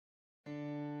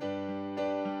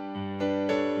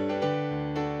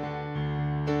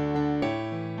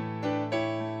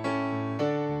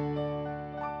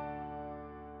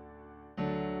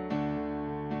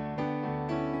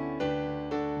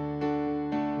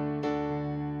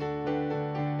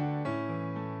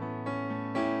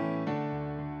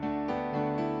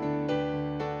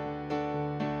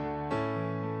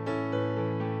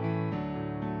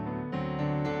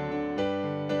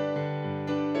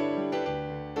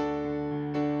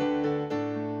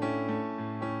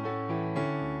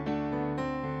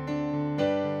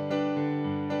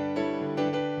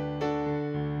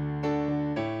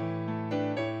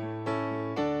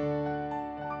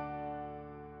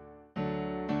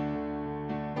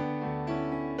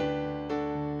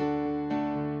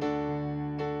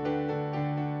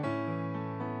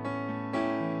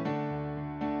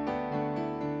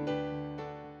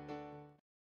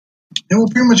And we'll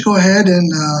pretty much go ahead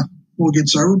and we'll get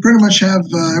started. We pretty much have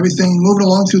everything moving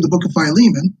along through the book of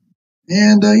Philemon.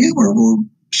 And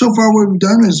so far what we've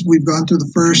done is we've gone through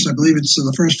the first, I believe it's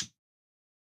the first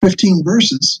 15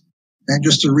 verses. And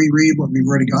just to reread what we've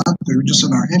already gone through, just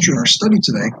in our intro, our study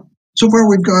today. So far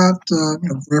we've got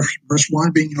verse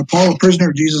 1 being Paul, a prisoner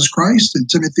of Jesus Christ, and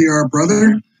Timothy, our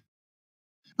brother,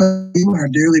 our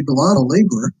dearly beloved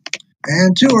laborer,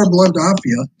 and to our beloved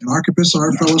Apphia and Archippus,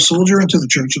 our fellow soldier, and to the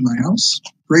church in my house.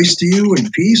 Grace to you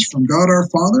and peace from God our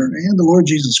Father and the Lord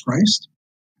Jesus Christ.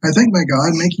 I thank my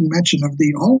God, making mention of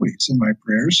thee always in my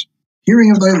prayers,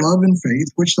 hearing of thy love and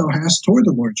faith which thou hast toward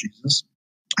the Lord Jesus,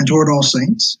 and toward all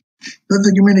saints, that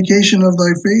the communication of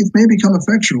thy faith may become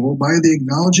effectual by the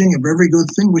acknowledging of every good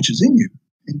thing which is in you,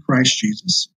 in Christ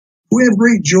Jesus. We have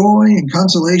great joy and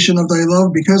consolation of thy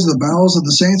love, because the bowels of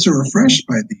the saints are refreshed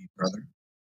by thee, brother.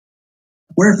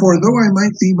 Wherefore, though I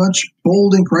might be much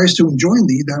bold in Christ to enjoin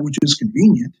thee that which is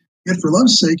convenient, yet for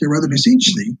love's sake I rather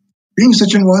beseech thee, being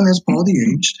such an one as Paul the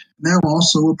aged, now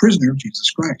also a prisoner of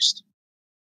Jesus Christ.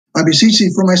 I beseech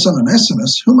thee for my son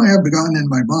Onesimus, whom I have begotten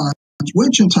in my bonds,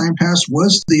 which in time past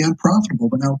was to thee unprofitable,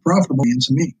 but now profitable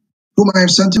unto me. Whom I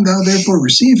have sent him, thou therefore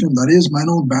receive him, that is, mine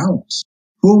own bowels,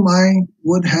 whom I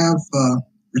would have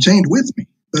retained with me,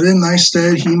 that in thy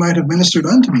stead he might have ministered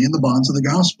unto me in the bonds of the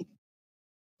gospel.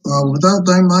 Without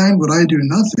thy mind would I do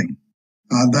nothing,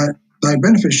 that thy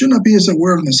benefit should not be as it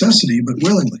were of necessity, but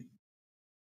willingly.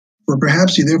 For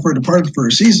perhaps he therefore departed for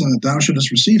a season, that thou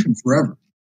shouldest receive him forever.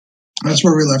 That's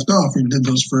where we left off. We did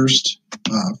those first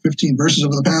 15 verses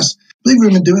over the past. I believe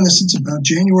we've been doing this since about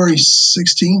January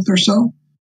 16th or so.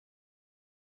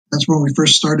 That's when we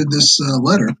first started this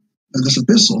letter, this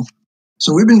epistle.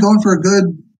 So we've been going for a good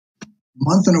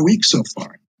month and a week so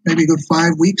far, maybe a good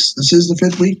 5 weeks. This is the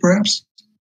 5th week, perhaps,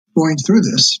 going through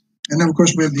this. And then, of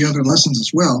course, we have the other lessons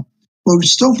as well. Well,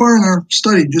 so far in our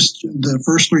study, just the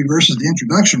first 3 verses, the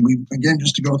introduction, we again,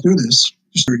 just to go through this,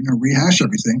 just to rehash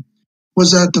everything,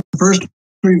 was that the first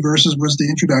 3 verses was the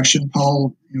introduction.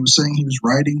 Paul was saying he was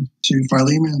writing to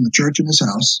Philemon and the church in his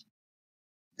house.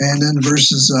 And then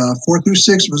verses 4 through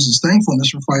 6 was his thankfulness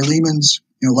for Philemon's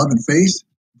love and faith,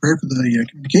 prayer for the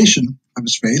communication of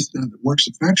his faith that works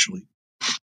effectually.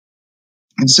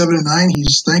 In 7 and 9,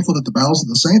 he's thankful that the bowels of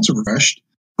the saints are refreshed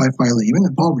by Philemon,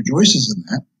 and Paul rejoices in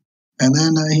that. And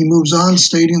then he moves on,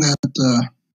 stating that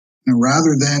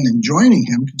rather than enjoining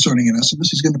him concerning Onesimus,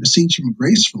 he's going to beseech him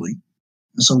gracefully.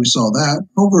 And so we saw that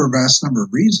over a vast number of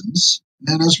reasons. And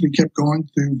then as we kept going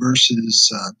through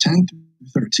verses 10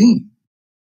 through 13,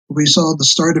 we saw the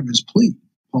start of his plea.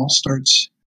 Paul starts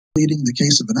pleading the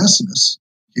case of Onesimus,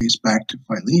 case back to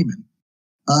Philemon,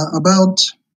 about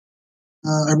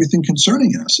everything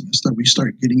concerning Onesimus that we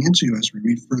start getting into as we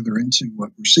read further into what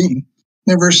we're seeing.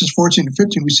 In verses 14 and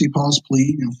 15, we see Paul's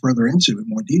plea further into in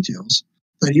more details,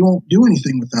 that he won't do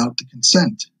anything without the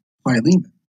consent of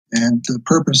Philemon. And the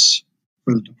purpose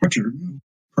for the departure,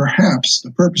 perhaps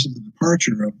the purpose of the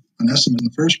departure of Onesimus in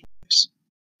the first place.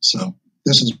 So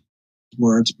this is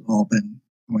where it's all been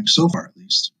going so far, at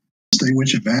least.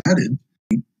 Which have added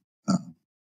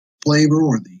flavor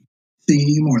or the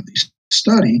theme or the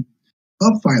study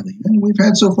of Philemon. We've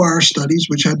had so far our studies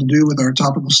which had to do with our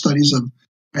topical studies of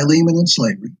Philemon and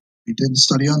slavery. We did the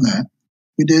study on that.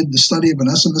 We did the study of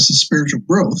Onesimus' spiritual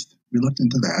growth. We looked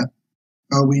into that.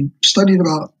 We studied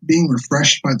about being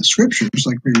refreshed by the scriptures,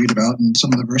 like we read about in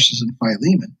some of the verses in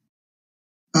Philemon.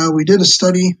 We did a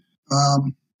study,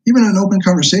 even an open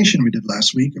conversation we did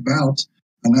last week about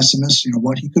Onesimus,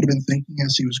 what he could have been thinking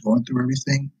as he was going through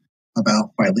everything,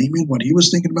 about Philemon, what he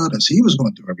was thinking about as he was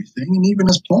going through everything, and even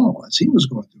as Paul, as he was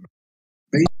going through it,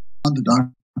 based on the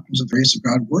doctrines of the grace of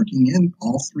God working in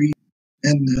all 3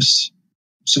 in this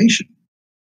station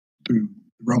through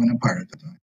the Roman Empire at the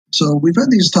time. So we've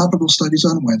had these topical studies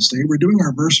on Wednesday. We're doing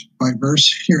our verse by verse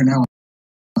here now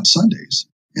on Sundays.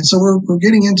 And so we're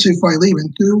getting into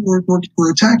Philemon.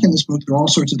 We're attacking this book through all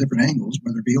sorts of different angles,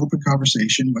 whether it be open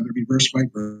conversation, whether it be verse by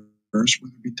verse,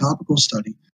 whether it be topical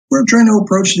study. We're trying to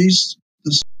approach this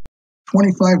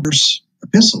 25-verse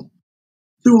epistle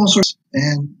through all sorts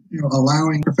and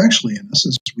allowing perfectly in us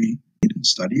as we read and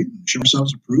study it and show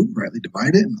ourselves approved, rightly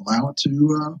divide it, and allow it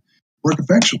to work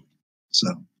effectually. So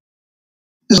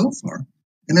so far.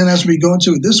 And then as we go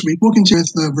into it this week, we'll continue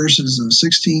with verses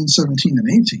 16, 17, and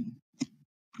 18.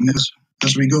 And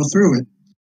as we go through it,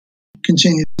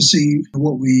 continue to see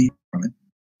what we from it.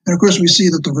 And of course, we see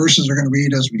that the verses are going to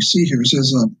read as we see here. It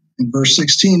says in verse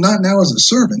 16, not now as a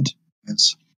servant,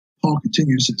 as Paul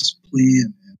continues his plea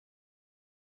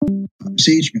and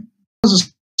besiegement, as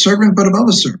a servant, but above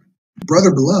a servant,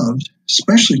 brother beloved,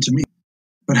 especially to me,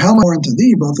 but how more unto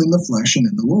thee, both in the flesh and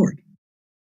in the Lord.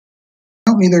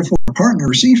 me therefore a partner,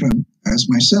 receive him as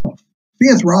myself. If he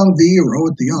hath wronged thee or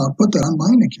oweth thee aught, put that on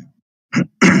mine account.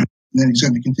 And then he's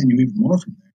going to continue even more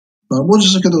from there. But we'll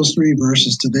just look at those 3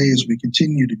 verses today as we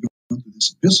continue to go through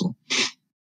this epistle.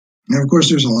 And of course,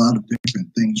 there's a lot of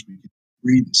different things we can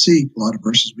read and seek, a lot of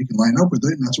verses we can line up with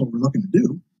it, and that's what we're looking to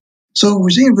do. So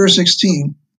we see in verse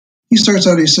 16, he starts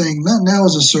out, he's saying, not now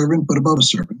as a servant, but above a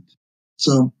servant.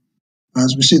 So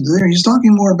as we see there, he's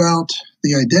talking more about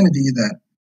the identity that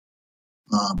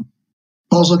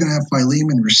Paul's looking at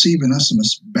Philemon receive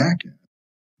Onesimus back at.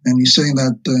 And he's saying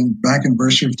that back in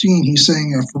verse 15, he's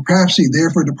saying, for perhaps he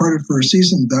therefore departed for a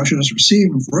season, thou shouldest receive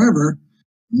him forever,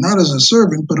 not as a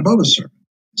servant, but above a servant,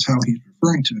 is how he's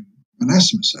referring to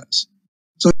Onesimus as.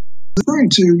 So he's referring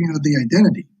to, the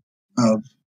identity of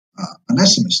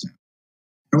Onesimus now.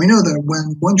 And we know that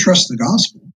when one trusts the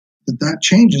gospel, that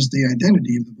changes the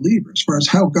identity of the believer as far as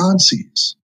how God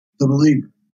sees the believer,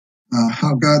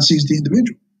 how God sees the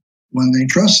individual. When they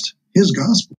trust his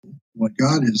gospel, what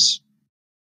God is,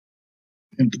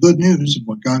 and the good news of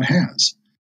what God has,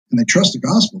 and they trust the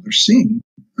gospel, they're seeing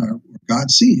what God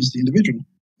sees the individual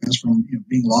as from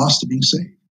being lost to being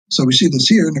saved. So we see this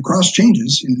here, and the cross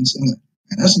changes in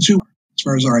essence who, as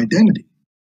far as our identity.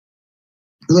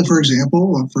 We look, for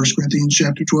example, 1 Corinthians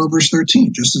chapter 12, verse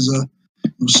 13, just as a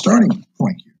starting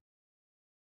point here.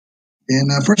 In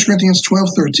 1 Corinthians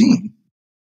 12:13,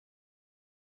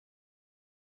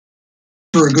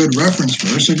 for a good reference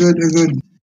verse, a good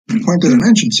point that it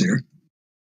mentions here.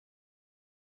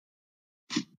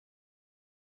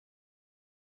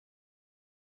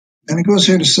 And it goes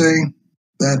here to say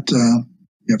that,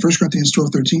 1 Corinthians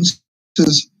 12:13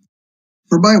 says,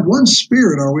 for by one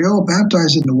Spirit are we all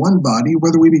baptized into one body,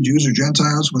 whether we be Jews or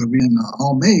Gentiles, whether we be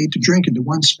all made to drink into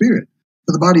one Spirit.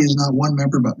 For the body is not one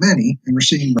member but many, and we're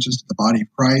seeing verses to the body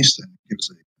of Christ, and it gives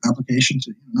an application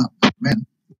to not men,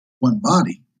 one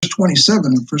body. Verse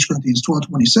 27 of 1 Corinthians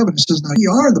 12:27, it says, now ye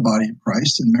are the body of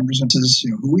Christ, and members, and says,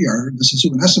 who we are. This is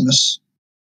who Onesimus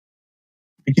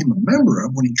became a member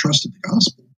of when he trusted the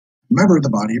gospel, a member of the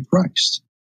body of Christ.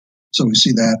 So we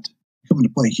see that come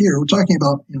into play here. We're talking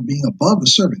about being above a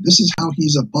servant. This is how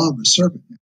he's above a servant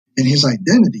in his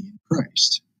identity in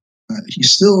Christ. He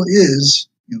still is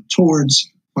towards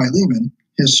Philemon,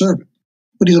 his servant,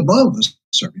 but he's above the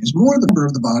servant. He's more the member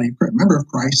of the body, member of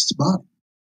Christ's body.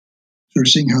 So we're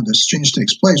seeing how this change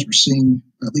takes place. We're seeing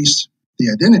at least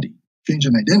the identity, change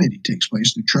in identity takes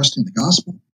place through trusting the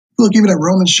gospel. Look even at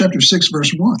Romans chapter 6,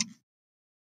 verse 1.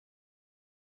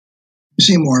 You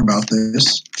see more about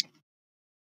this.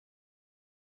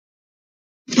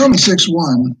 Romans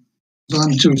 6:1 goes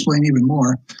on to explain even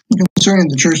more concerning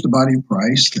the church, the body of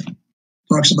Christ, and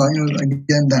talks about,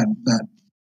 again, that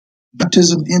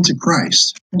baptism into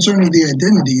Christ, concerning the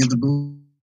identity of the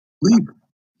believer.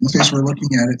 In this case, we're looking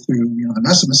at it through,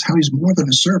 Onesimus, how he's more than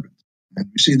a servant. And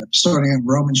we see that starting at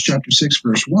Romans chapter 6,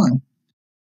 verse 1.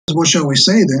 What shall we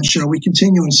say then? Shall we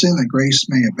continue in sin that grace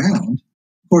may abound?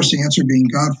 Of course, the answer being,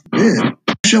 God forbid.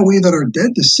 Shall we that are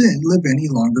dead to sin live any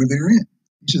longer therein?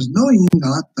 He says, know ye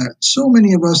not that so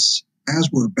many of us as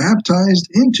were baptized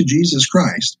into Jesus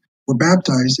Christ were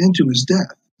baptized into his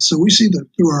death? So we see that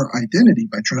through our identity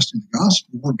by trusting the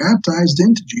gospel, we're baptized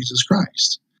into Jesus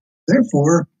Christ.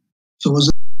 Therefore, so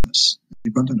was us. He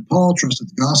bumped into Paul, trusted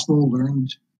the gospel,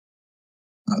 learned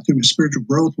through his spiritual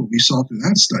growth, what we saw through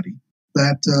that study,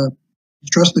 that he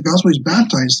trusted the gospel, he's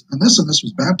baptized. Onesimus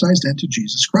was baptized into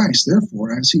Jesus Christ.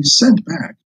 Therefore, as he's sent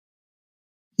back,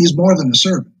 he's more than a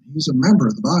servant. He's a member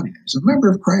of the body. He's a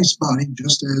member of Christ's body,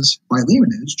 just as Philemon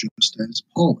is, just as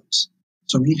Paul is.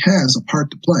 So he has a part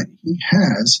to play. He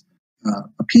has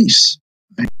a piece,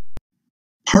 a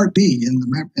part B in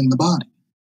the body.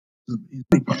 He's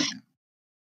a part now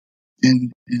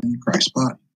in Christ's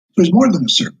body. So he's more than a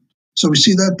servant. So we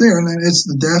see that there, and it's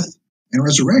the death and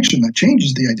resurrection that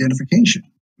changes the identification.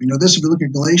 We know this if we look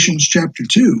at Galatians chapter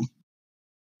 2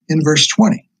 in verse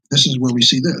 20. This is where we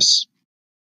see this.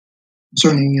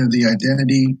 Concerning the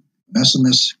identity,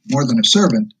 Onesimus, more than a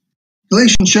servant.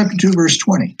 Galatians chapter 2, verse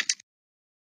 20.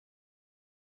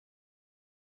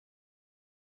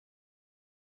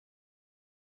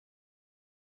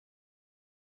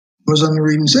 Goes on to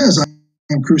read and says,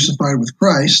 I am crucified with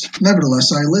Christ,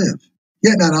 nevertheless I live.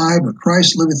 Yet not I, but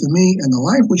Christ liveth in me, and the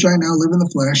life which I now live in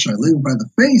the flesh, I live by the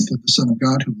faith of the Son of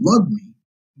God who loved me,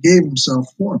 gave himself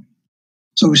for me.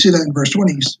 So we see that in verse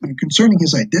 20, concerning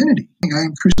his identity. I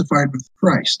am crucified with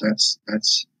Christ.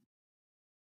 That's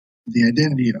the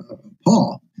identity of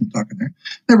Paul, I'm talking there.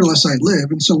 Nevertheless, I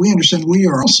live. And so we understand we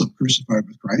are also crucified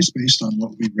with Christ based on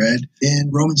what we read in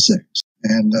Romans 6.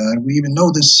 And we even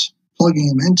know this plugging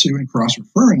him into and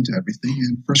cross-referring to everything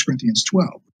in 1 Corinthians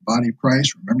 12. Body of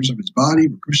Christ, we're members of his body,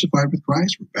 we're crucified with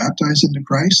Christ, we're baptized into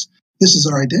Christ. This is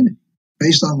our identity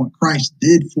based on what Christ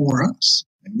did for us.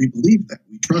 And we believe that,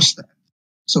 we trust that.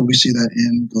 So we see that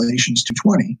in Galatians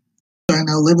 2:20. I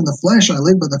now live in the flesh, I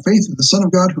live by the faith of the Son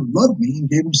of God who loved me and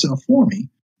gave himself for me.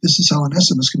 This is how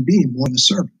Onesimus can be more than a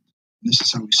servant. And this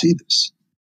is how we see this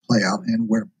play out, and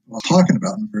we're talking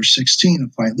about in verse 16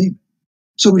 of Philemon.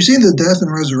 So we see the death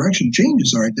and resurrection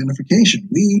changes our identification.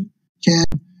 We can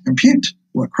impute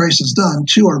what Christ has done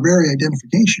to our very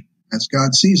identification as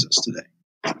God sees us today.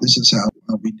 This is how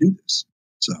we do this.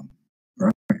 So,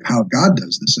 right, how God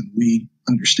does this, and we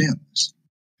understand this.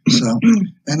 So,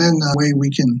 and then the way we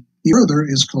can further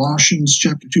is Colossians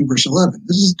chapter 2, verse 11.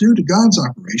 This is due to God's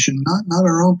operation, not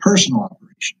our own personal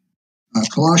operation.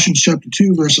 Colossians chapter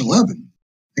 2, verse 11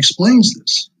 explains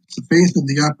this. It's the faith of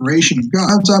the operation of God,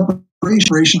 God's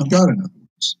operation of God, in other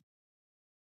words.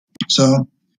 So,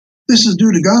 this is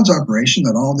due to God's operation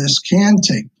that all this can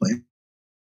take place.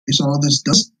 All this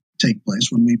does take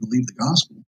place when we believe the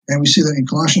gospel. And we see that in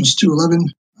Colossians 2:11,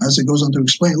 as it goes on to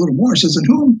explain a little more, it says, "In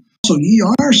whom also ye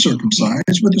are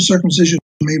circumcised with the circumcision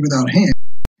made without hand,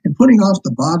 and putting off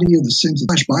the body of the sins of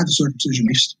the flesh by the circumcision,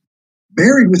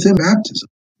 buried with him in baptism,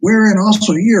 wherein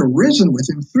also ye are risen with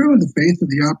him through the faith of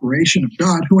the operation of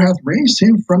God, who hath raised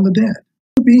him from the dead.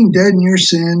 Being dead in your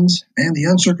sins and the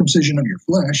uncircumcision of your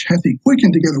flesh, hath he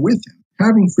quickened together with him,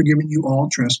 having forgiven you all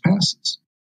trespasses."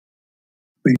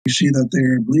 But you see that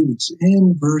there, I believe it's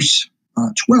in verse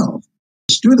 12.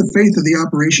 It's through the faith of the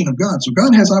operation of God. So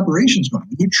God has operations going.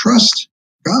 When you trust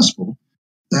the gospel,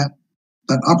 that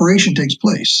operation takes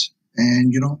place.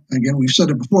 And you don't, again, we've said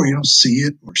it before, you don't see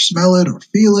it or smell it or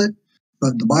feel it,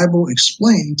 but the Bible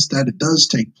explains that it does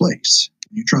take place.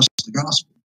 You trust the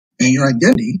gospel. And your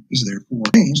identity is therefore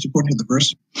changed according to the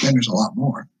verse, and there's a lot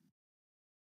more.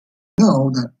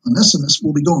 Know that Onesimus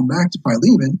will be going back to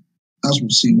Philemon, as we'll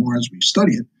see more as we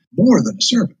study it, more than a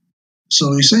servant.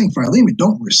 So he's saying, Philemon,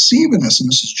 don't receive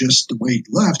Onesimus as just the way he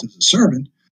left as a servant.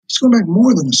 He's going back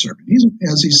more than a servant. He's,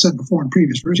 as he said before in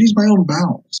previous verse, he's my own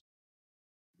bowels.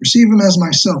 Receive him as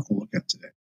myself, we'll look at today.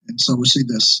 And so we'll see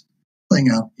this playing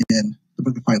out in the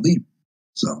book of Philemon.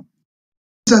 So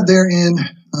it's not there in,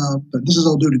 but this is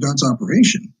all due to God's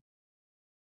operation.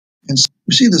 And so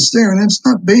we see this there, and it's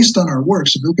not based on our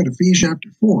works. If you look at Ephesians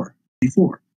chapter 4,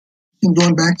 and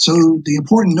going back to the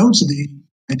important notes of the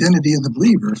identity of the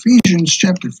believer, Ephesians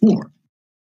chapter 4,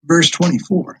 verse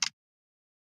 24.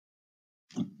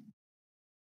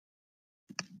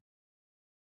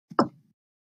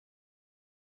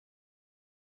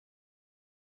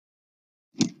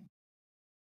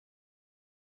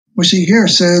 We see here it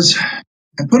says,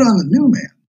 "And put on the new man,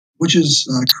 which is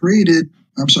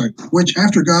which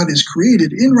after God is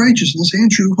created in righteousness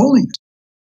and true holiness."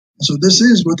 And so this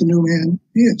is what the new man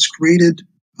is, created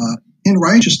in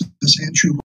righteousness and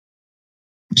true holiness.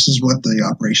 This is what the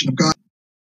operation of God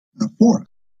for us.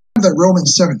 We have that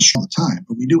Romans 7 all the time,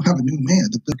 but we do have a new man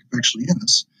that lives actually in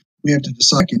us. We have to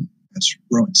decide, as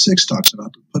Romans 6 talks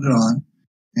about, to put it on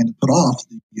and to put off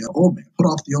the old man. Put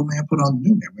off the old man, put on the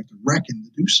new man. We have to reckon to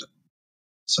do so.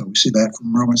 So we see that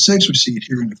from Romans 6. We see it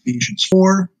here in Ephesians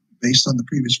 4, based on the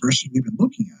previous verses we've been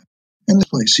looking at. And this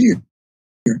place here.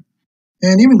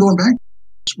 And even going back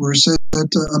where it says that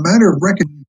a matter of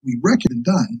reckon, we reckon and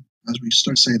done, as we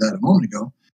started to say that a moment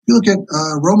ago. If you look at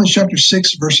Romans chapter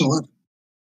 6, verse 11.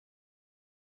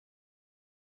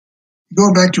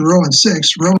 Going back to Romans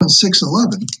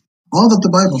 6:11, all that the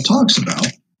Bible talks about,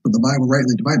 but the Bible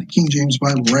rightly divided, King James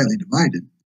Bible rightly divided,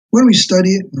 when we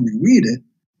study it and we read it,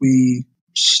 we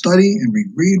study and we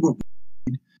read what we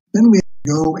read, then we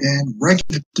go and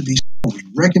reckon it to be so. We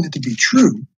reckon it to be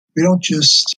true. We don't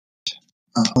just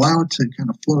allow it to kind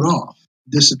of float off,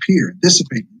 disappear,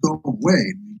 dissipate, go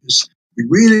away. We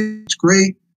read it, it's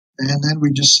great, and then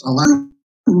we just allow it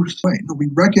to away. No, we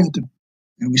reckon it to,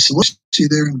 and we see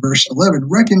there in verse 11,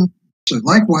 reckon, so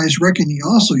likewise reckon ye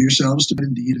also yourselves to be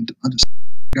indeed unto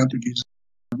God through Jesus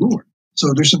our Lord.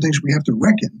 So there's some things we have to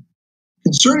reckon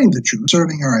concerning the truth,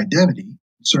 concerning our identity,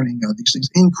 concerning these things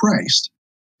in Christ.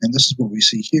 And this is what we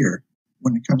see here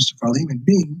when it comes to Philemon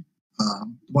being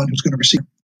the one who's going to receive.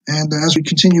 And as we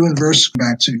continue in verse,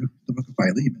 back to the book of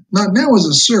Philemon. Not now as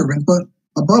a servant, but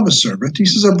above a servant. He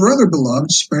says, "A brother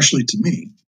beloved, especially to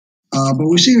me." But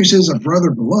we see he says, "A brother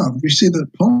beloved." We see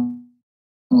that Paul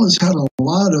has had a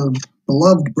lot of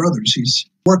beloved brothers he's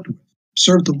worked with,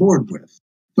 served the Lord with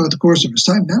throughout the course of his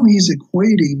time. Now he's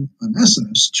equating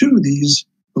Onesimus to these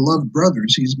beloved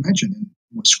brothers he's mentioned in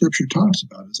what Scripture talks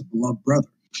about as a beloved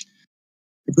brother.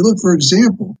 If we look, for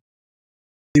example,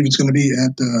 I believe it's going to be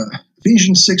at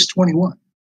Ephesians 6:21.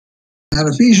 At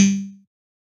Ephesians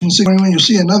 6:21, you'll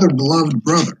see another beloved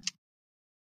brother.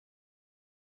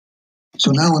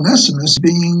 So now Onesimus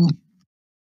being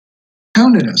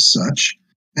counted as such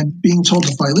and being told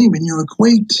to Philemon,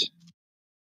 equate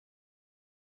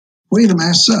him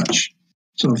as such.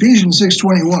 So Ephesians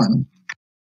 6:21,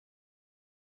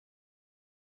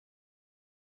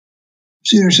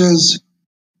 see there says,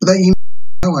 "For that ye know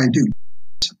how I do,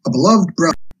 a beloved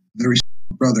brother, very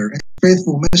brother, and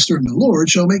faithful minister in the Lord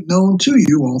shall make known to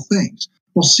you all things."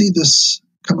 We'll see this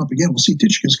come up again. We'll see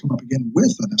Tychicus come up again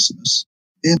with Onesimus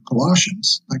in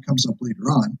Colossians. That comes up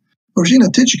later on. But we're seeing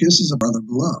that Tychicus is a brother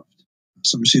beloved.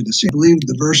 So we see this. I believe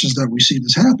the verses that we see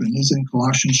this happen is in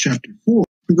Colossians chapter 4.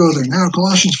 We go there now,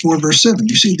 Colossians 4, verse 7.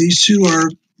 You see these two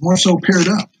are more so paired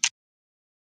up.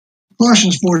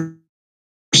 Colossians 4,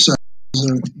 verse 7 is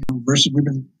a verse that we've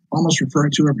been almost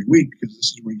referring to every week because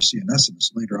this is where you see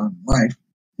Onesimus later on in life.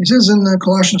 He says in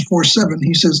Colossians 4:7,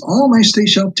 he says, "All my state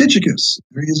shall Tychicus,"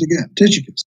 there he is again,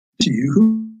 Tychicus, "to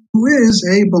you, who is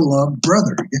a beloved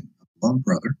brother," again, a beloved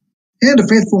brother, "and a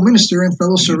faithful minister and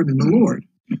fellow servant in the Lord,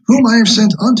 whom I have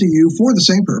sent unto you for the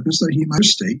same purpose, that he might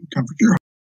state and comfort your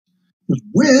heart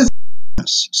with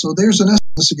us." So there's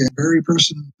Onesimus again, very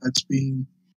person that's being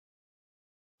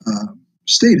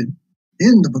stated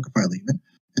in the book of Philemon.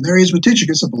 And there he is with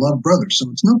Tychicus, a beloved brother.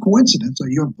 So it's no coincidence that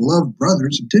you have beloved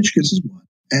brothers, and Tychicus is one,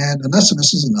 and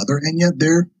Onesimus is another, and yet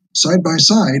they're side by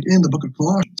side in the book of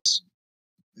Colossians.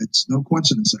 It's no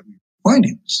coincidence that we're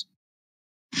finding this.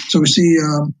 So we see,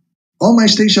 "All my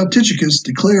state shall Tychicus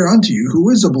declare unto you, who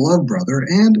is a beloved brother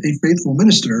and a faithful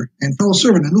minister and fellow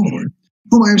servant in the Lord,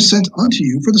 whom I have sent unto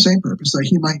you for the same purpose, that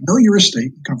he might know your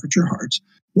estate and comfort your hearts,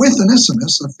 with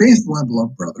Onesimus, a faithful and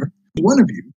beloved brother, one of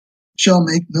you shall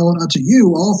make known unto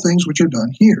you all things which are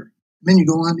done here." And then you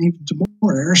go on even to more.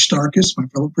 "Aristarchus, my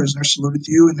fellow prisoner, saluteth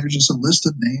you," and there's just a list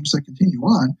of names that continue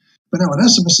on. But now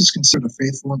Onesimus is considered a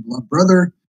faithful and beloved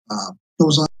brother.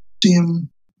 Goes on to see him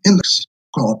in the,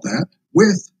 call it that,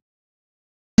 with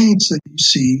saints that you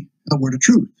see in the word of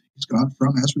truth. He's gone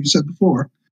from, as we said before,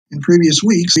 in previous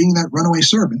weeks, being that runaway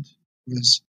servant who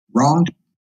has wronged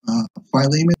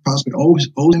Philemon, possibly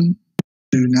owed him,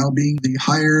 to now being the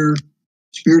higher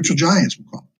spiritual giants, we'll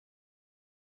call it.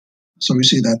 So we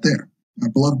see that there, our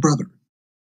beloved brother.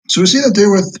 So we see that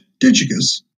there with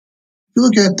Tychicus. If you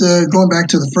look at going back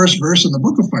to the first verse in the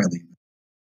book of Philemon,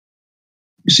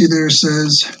 you see there it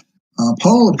says,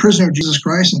 "Paul, a prisoner of Jesus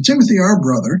Christ, and Timothy, our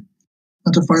brother,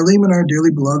 unto Philemon, our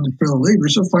dearly beloved and fellow laborer."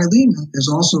 So Philemon is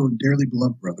also a dearly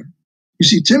beloved brother. You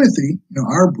see Timothy,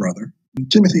 our brother,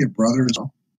 and Timothy a brother as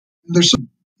well. And there's some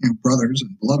brothers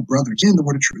and beloved brothers in the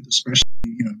word of truth, especially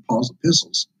in Paul's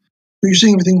epistles. So you're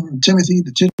seeing everything from Timothy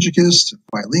to Tychicus to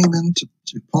Philemon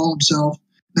to Paul himself.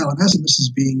 Now, in essence, this is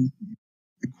being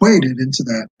equated into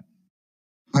that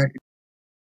high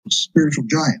spiritual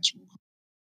giants.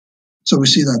 So we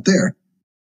see that there.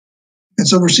 And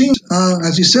so we're seeing,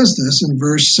 as he says this in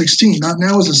verse 16, "Not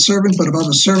now as a servant, but above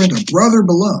a servant, a brother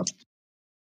beloved."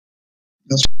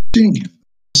 That's what we're seeing here.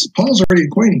 Paul's already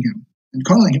equating him and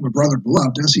calling him a brother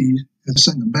beloved as he has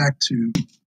sent him back to.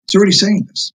 He's already saying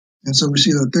this. And so we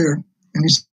see that there. And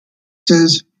he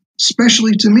says,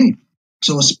 "especially to me."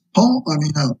 So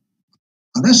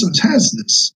Onesimus has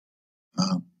this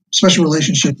special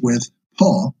relationship with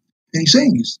Paul. And he's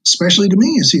saying, especially to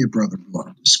me is he a brother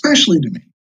beloved, especially to me.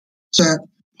 So that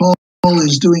Paul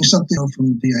is doing something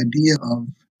from the idea of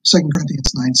 2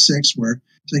 Corinthians 9:6, where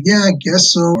he's like, "Yeah, I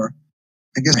guess so," or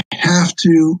 "I guess I have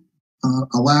to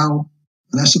allow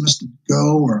Onesimus to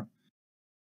go," or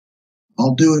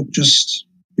 "I'll do it just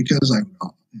because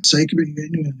I'll sake of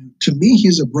it." To me,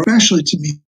 he's a brother, especially to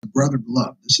me, a brother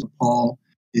beloved. This is what Paul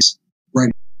is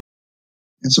writing.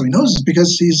 And so he knows this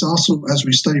because he's also, as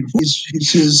we studied before,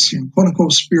 he's his quote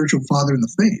unquote spiritual father in the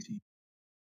faith.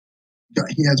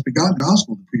 He has begotten the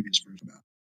gospel, the previous verse about.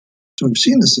 So we've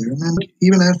seen this there. And then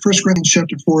even at 1 Corinthians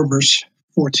chapter 4, verse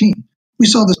 14, we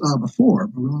saw this before,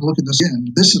 but we want to look at this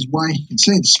again. This is why he can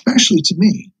say, "especially to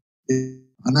me,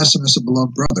 Onesimus, a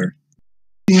beloved brother."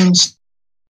 Philippians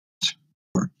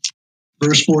 4,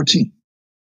 verse 14.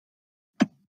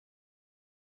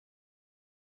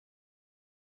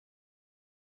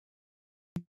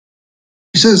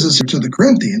 He says this to the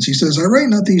Corinthians. He says, "I write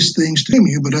not these things to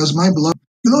you, but as my beloved,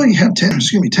 though you have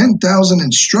 10,000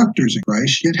 instructors in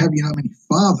Christ, yet have you not many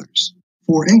fathers.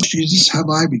 For in Jesus have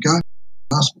I begotten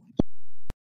the gospel."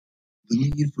 The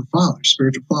need for fathers,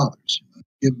 spiritual fathers.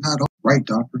 Give not only right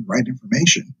doctrine, right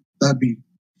information. That'd be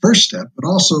first step, but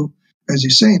also, as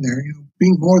he's saying there,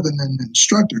 being more than an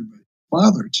instructor, but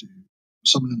father to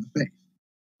someone in the faith.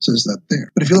 Says that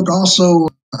there. But if you look also,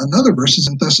 another verse is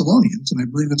in Thessalonians, and I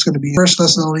believe it's going to be 1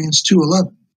 Thessalonians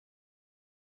 2:11.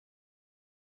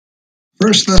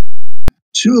 First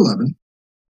 2:11.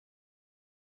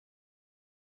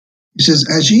 He says,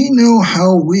 "As ye know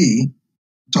how we,"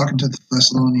 talking to the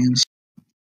Thessalonians,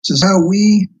 says, "how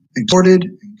we exhorted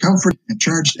and comforted and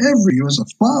charged every you as a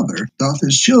father doth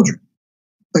his children,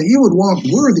 that ye would walk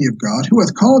worthy of God, who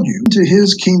hath called you into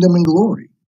his kingdom and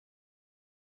glory."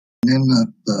 And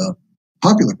then the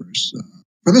popular verse,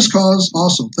 "For this cause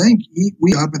also thank ye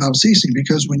we God without ceasing,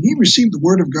 because when ye received the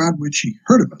word of God which ye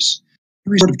heard of us,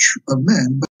 ye received of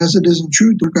men, but as it is in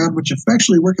truth the word of God which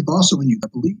effectually worketh also in you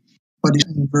that believe." But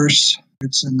in verse,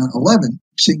 it's in 11,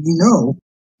 saying, "Ye know,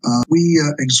 we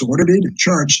exhorted and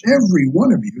charged every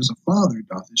one of you as a father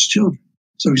doth his children."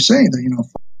 So he's saying that,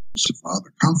 the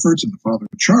father comforts and the father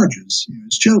charges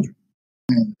his children.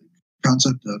 And the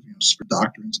concept of spirit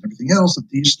doctrines and everything else, that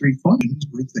these three functions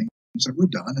were things that were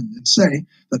done, and then say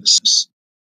that is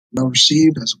well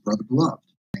received as a brother beloved.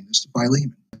 Saying this to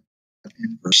Philemon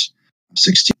in verse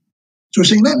 16. So we're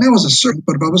saying that now as a servant,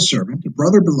 but above a servant, a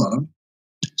brother beloved,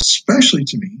 especially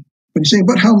to me. But he's saying,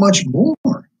 but how much more,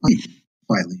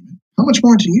 Philemon? How much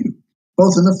more to you,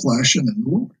 both in the flesh and in the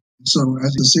Lord? So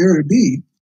as it's there to be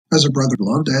as a brother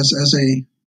beloved, as a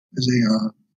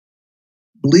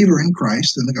believer in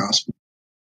Christ and the gospel,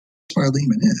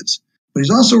 Philemon is. But he's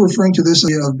also referring to this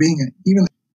idea of being even the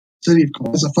city of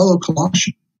Colossians, as a fellow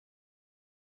Colossian.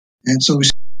 And so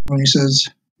when he says,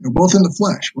 both in the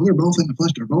flesh, well, they're both in the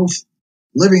flesh. They're both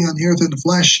living on the earth in the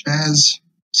flesh as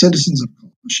citizens of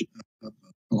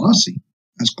Colossae,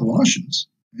 as Colossians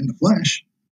in the flesh.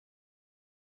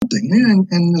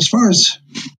 And as far as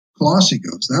Colossae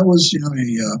goes, that was,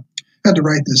 I had to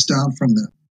write this down from the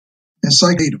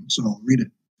Encyclopedia, so I'll read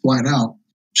it flat out.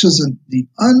 It says, the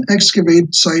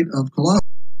unexcavated site of Colossae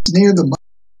near the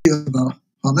mouth of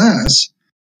Hamas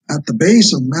at the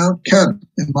base of Mount Kadm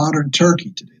in modern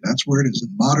Turkey today. That's where it is,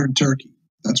 in modern Turkey.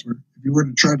 That's where, if you were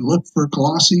to try to look for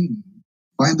Colossae,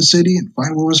 find the city and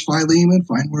find where was Philemon,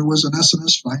 find where was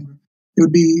Onesimus, it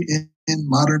would be in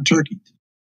modern Turkey.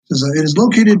 It says, it is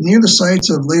located near the sites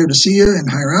of Laodicea and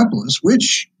Hierapolis,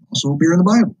 which also appear in the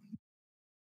Bible.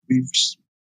 We've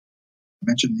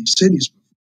mentioned these cities before.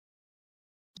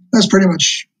 That's pretty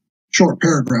much a short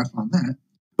paragraph on that.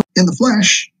 But in the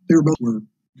flesh, they were both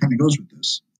kind of goes with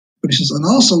this. But he says, and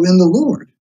also in the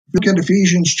Lord. Look at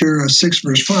Ephesians 6,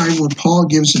 verse 5, where Paul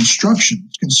gives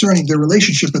instructions concerning their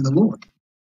relationship in the Lord.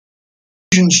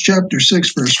 Ephesians chapter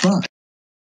 6, verse 5.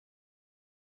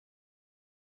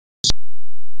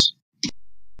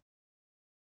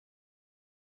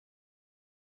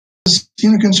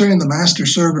 Concerning the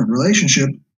master-servant relationship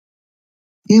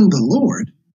in the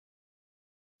Lord,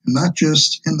 and not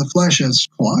just in the flesh as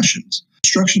Colossians.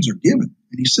 Instructions are given,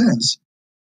 and he says,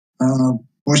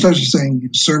 or starts saying,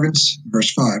 servants,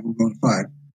 verse 5, we'll go to 5,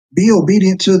 be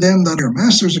obedient to them that are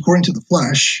masters according to the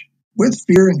flesh, with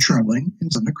fear and trembling,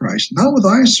 in Son of Christ, not with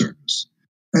eye service,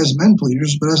 as men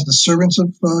pleasers, but as the servants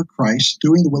of Christ,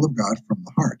 doing the will of God from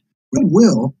the heart. With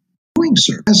will, doing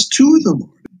service to the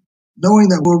Lord, knowing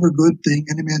that whatever good thing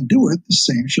any man doeth, the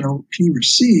same shall he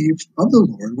receive of the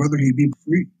Lord, whether he be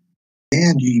free.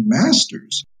 And ye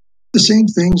masters, the same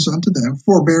things unto them,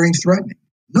 forbearing, threatening,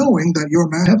 knowing that your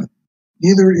man heaven,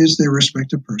 neither is there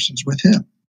respect of persons with him.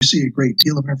 You see a great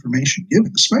deal of information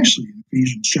given, especially in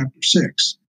Ephesians chapter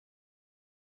 6,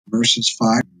 verses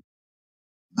 5 and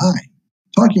 9.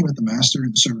 Talking about the master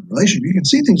and the servant relationship, you can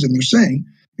see things in there saying,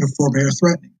 forbear,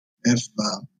 threatening. If,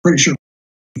 pretty sure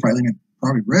Philemon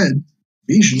probably read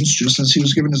Ephesians just as he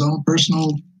was given his own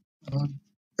personal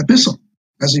epistle,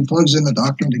 as he plugs in the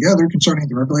doctrine together concerning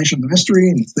the revelation of the mystery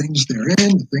and the things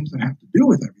therein, the things that have to do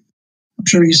with everything. I'm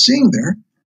sure he's seeing there,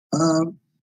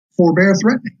 forbear,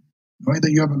 threatening, knowing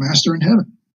that you have a master in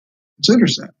heaven.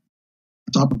 Considers that,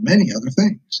 on top of many other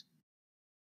things.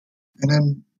 And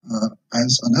then,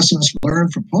 as Onesimus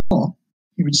learned from Paul,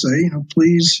 he would say,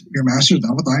 please your masters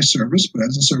not with eye service, but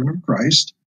as a servant of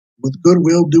Christ, with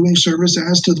goodwill doing service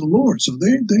as to the Lord. So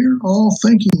they're all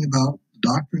thinking about the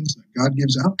doctrines that God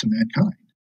gives out to mankind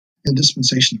in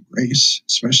dispensation of grace,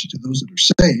 especially to those that are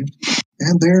saved,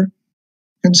 and they're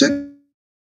considering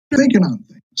thinking on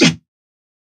things,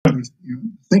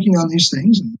 thinking on these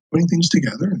things and putting things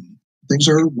together, and things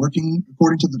are working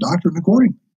according to the doctrine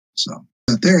accordingly. So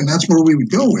there, and that's where we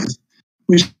would go with.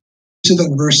 We see that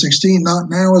in verse 16, not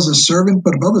now as a servant,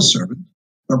 but above a servant,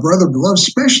 a brother beloved,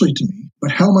 especially to me,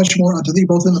 but how much more unto thee,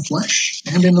 both in the flesh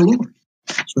and in the Lord.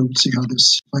 So we would see how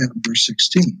this plays out in verse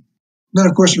 16. Then,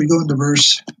 of course, we go into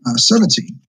verse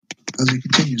 17 as he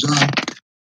continues on.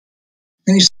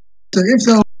 And he said, if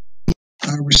thou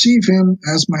receive him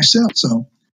as myself. So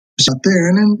it's out there.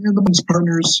 And then the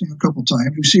partners a couple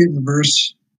times. We see it in the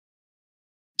verse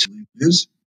is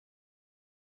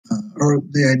or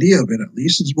the idea of it at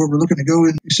least, is where we're looking to go.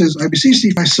 And he says, I beseech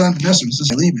thee, my son, Onesimus, this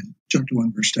is Philemon, chapter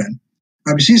 1, verse 10.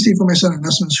 I beseech thee for my son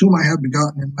Onesimus, whom I have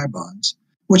begotten in my bonds,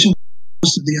 which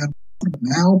was to thee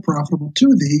now profitable to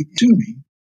thee, to me.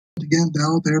 Again,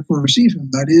 thou therefore receive him,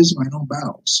 that is mine own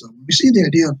bowels. So we see the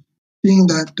idea of seeing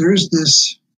that there's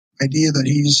this idea that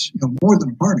he's more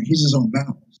than a partner, he's his own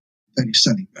bowels that he's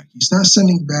sending back. He's not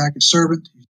sending back a servant,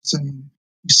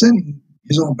 he's sending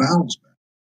his own bowels back.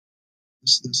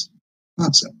 This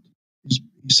concept. He's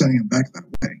sending him back that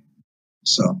way.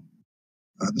 So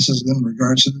this is in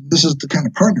regards to, this is the kind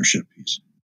of partnership he's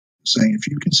saying. If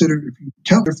you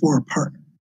count therefore a partner,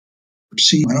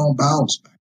 receive my own bowels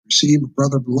back, receive a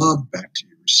brother beloved back to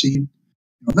you, receive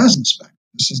Onesimus back.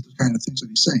 This is the kind of things that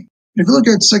he's saying. If you look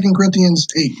at 2 Corinthians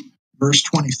 8, verse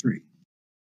 23.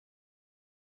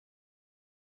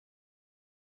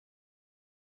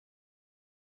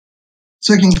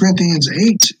 2 Corinthians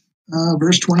 8,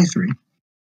 verse 23.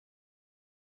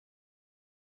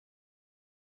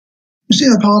 You see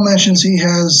that Paul mentions he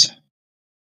has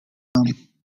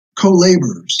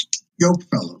co-laborers, yoke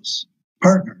fellows,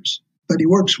 partners that he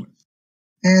works with.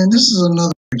 And this is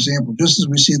another example, just as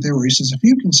we see it there, where he says, if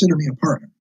you consider me a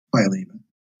partner, Philemon,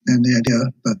 and the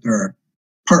idea that there are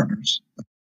partners,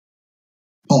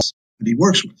 Paul, that he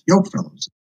works with, yoke fellows,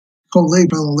 fellow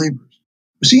laborers.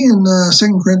 We see in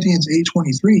 2 Corinthians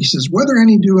 8:23, he says, whether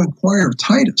any do inquire of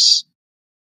Titus,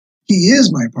 he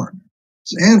is my partner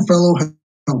and fellow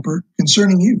helper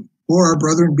concerning you, or our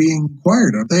brethren being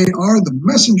inquired of. They are the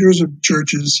messengers of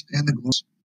churches and the glory.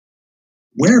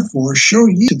 Wherefore show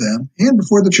ye to them and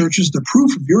before the churches the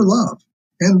proof of your love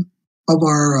and of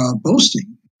our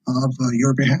boasting of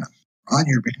your behalf, on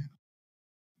your behalf.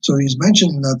 So he's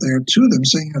mentioning that there to them,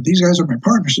 saying, these guys are my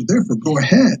partners, so therefore go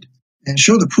ahead and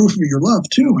show the proof of your love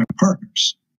to my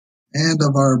partners and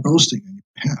of our boasting on your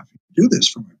behalf. Do this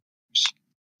for my partners.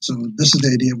 So this is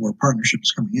the idea of where partnership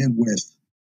is coming in with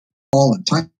Paul and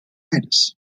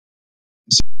Titus.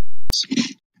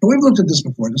 And we've looked at this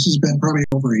before. This has been probably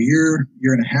over a year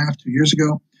and a half, 2 years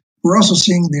ago. We're also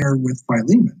seeing there with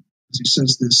Philemon, as he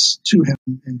says this to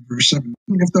him in verse 7.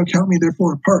 If thou count me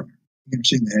therefore a partner. Again, we're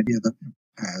seeing the idea that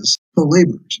as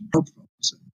co-laborers and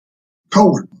co-fellows and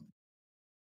co-workers.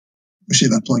 We see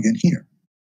that plug in here.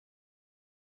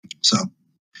 So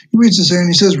he reads this there and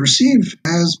he says, receive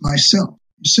as myself.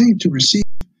 He's saying to receive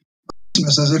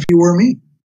as if you were me.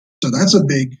 So that's a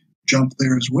big jump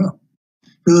there as well.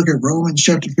 If we look at Romans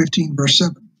chapter 15, verse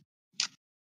 7.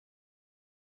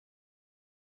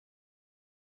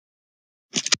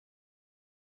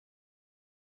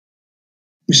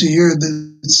 You see here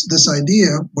this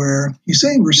idea where he's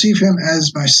saying, receive him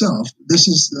as myself. This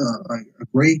is a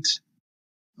great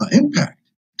impact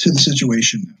to the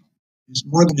situation now. He's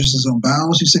more than just his own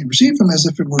bowels. He's saying, receive him as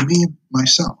if it were me,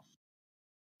 myself.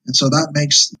 And so that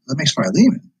makes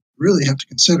Philemon really have to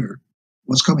consider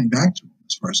what's coming back to him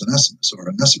as far as Onesimus, or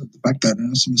Onesimus, the fact that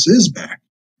Onesimus is back,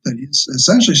 that he's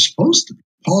essentially supposed to be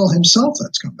Paul himself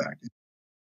that's come back. The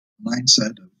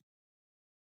mindset of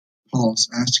Paul's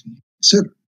asking to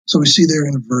consider. So we see there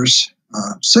in verse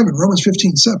 7, Romans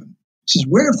 15:7. It says,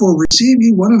 wherefore receive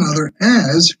ye one another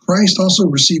as Christ also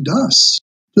received us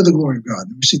to the glory of God.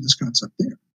 And we see this concept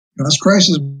there. As Christ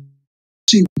has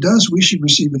received us, we should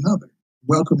receive another,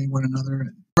 welcoming one another.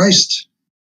 And Christ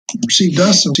received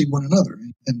us, so receive one another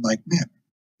in like manner.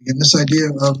 Again, this idea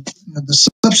of the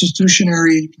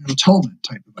substitutionary atonement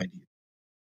type of idea.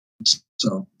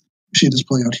 So we see this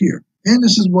play out here. And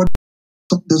this is what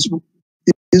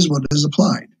is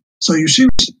applied. So you see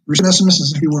Onesimus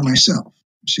as if he were myself.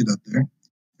 You see that there.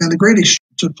 And the great exchange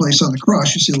took place on the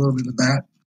cross. You see a little bit of that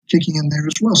kicking in there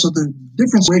as well. So the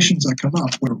different situations that come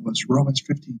up, where it was Romans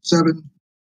 15:7,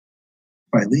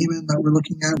 Philemon that we're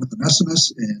looking at with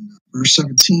Onesimus in verse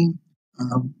 17.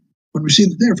 When we see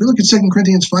that there, if we look at 2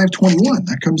 Corinthians 5:21,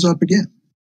 that comes up again.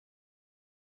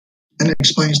 And it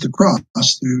explains the cross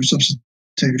through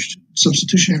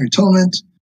substitutionary atonement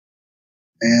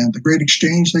and the great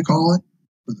exchange, they call it,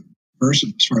 for the verse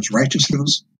as far as righteousness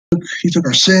goes. He took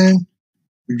our sin,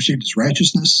 we received his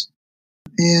righteousness.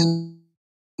 In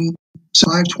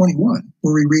 5:21,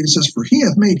 where we read, it says, for he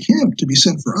hath made him to be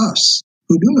sin for us,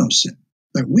 who do no sin,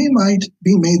 that we might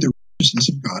be made the righteousness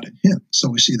of God in him. So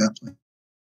we see that play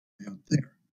out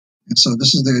there. And so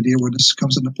this is the idea where this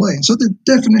comes into play. And so the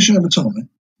definition of atonement,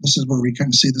 this is where we kind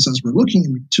of see this as we're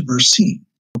looking to verse C.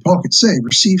 Paul could say,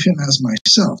 receive him as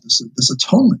myself. This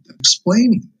atonement,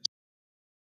 explaining this.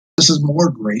 This is more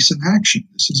grace in action.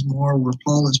 This is more where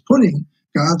Paul is putting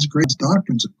God's grace,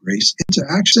 doctrines of grace, into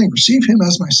action, saying, receive him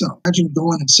as myself. Imagine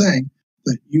going and saying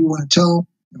that you want to tell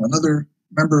another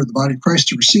member of the body of Christ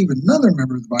to receive another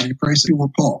member of the body of Christ. If you were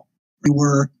Paul, you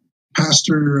were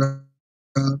Pastor,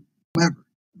 whoever.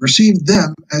 Receive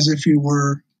them as if you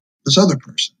were this other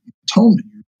person. Atonement.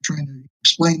 You're trying to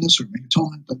explain this or make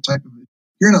atonement, that type of it.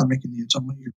 You're not making the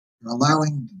atonement. You're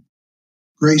allowing the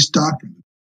grace doctrine.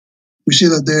 We see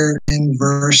that there in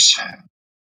verse,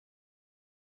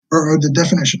 or the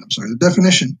definition. I'm sorry, the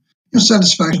definition is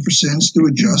satisfaction for sins through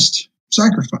a just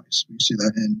sacrifice. We see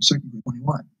that in 2 Corinthians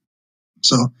 21.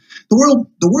 So the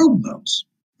world knows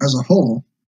as a whole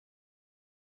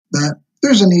that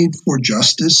there's a need for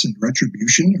justice and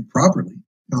retribution and properly,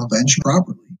 avenge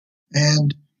properly,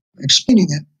 and explaining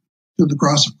it through the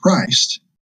cross of Christ.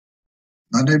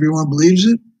 Not everyone believes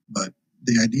it, but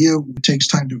the idea takes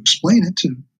time to explain it to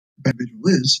the individual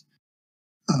is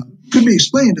could be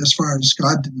explained as far as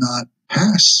God did not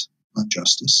pass on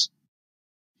justice.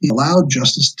 He allowed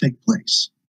justice to take place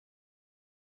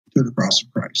through the cross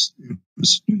of Christ. It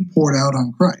was poured out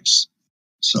on Christ.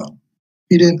 So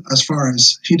he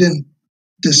didn't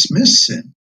dismiss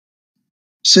sin.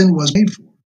 Sin was made for.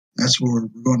 That's where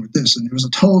we're going with this. And it was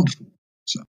atoned for.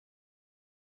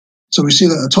 So we see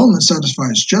that atonement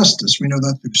satisfies justice. We know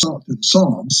that through the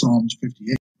Psalms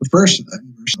 58, the first of that,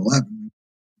 in verse 11.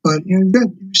 But you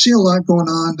see a lot going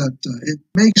on that it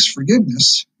makes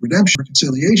forgiveness, redemption,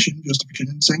 reconciliation, justification,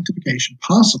 and sanctification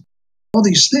possible. All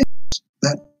these things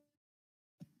that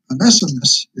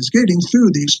Onesimus is getting through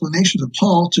the explanations of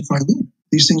Paul to Philemon.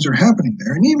 These things are happening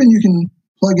there. And even you can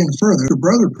plug in further the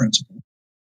brother principle.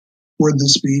 Would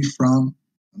this be from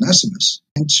Onesimus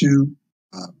into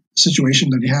the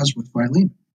situation that he has with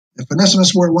Philemon? If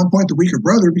Onesimus were at one point the weaker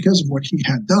brother because of what he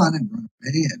had done and run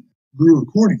away and grew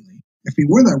accordingly, if he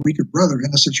were that weaker brother in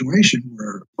a situation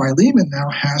where Philemon now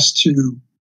has to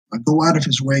go out of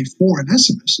his way for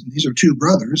Onesimus, and these are two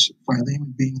brothers,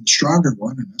 Philemon being the stronger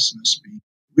one, and Onesimus being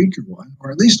the weaker one,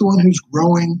 or at least the one who's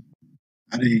growing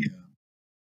at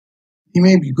he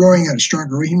may be growing at a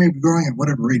stronger rate, he may be growing at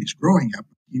whatever rate he's growing at,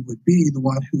 but he would be the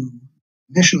one who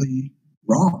initially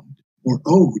wronged or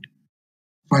owed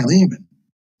Philemon.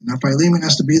 Now Philemon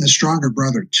has to be the stronger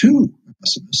brother to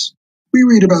Onesimus. We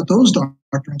read about those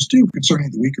doctrines too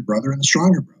concerning the weaker brother and the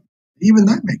stronger brother. Even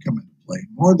that may come into play,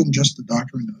 more than just the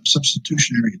doctrine of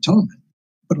substitutionary atonement.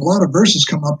 But a lot of verses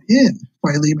come up in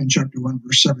Philemon chapter 1,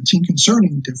 verse 17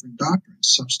 concerning different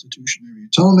doctrines, substitutionary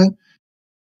atonement,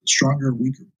 stronger,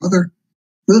 weaker brother.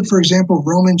 Look, for example,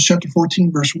 Romans chapter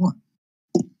 14, verse 1.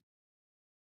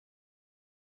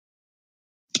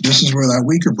 This is where that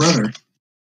weaker brother,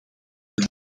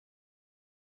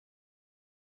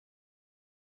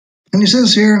 and he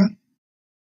says here,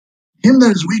 him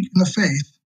that is weak in the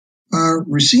faith,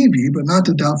 receive ye, but not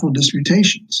to doubtful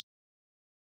disputations.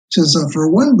 It says,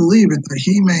 for one believeth that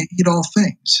he may eat all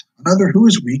things, another who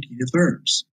is weak eateth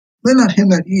herbs. Let not him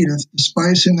that eateth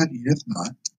despise him that eateth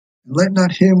not, and let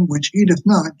not him which eateth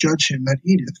not judge him that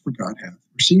eateth, for God hath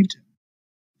received him.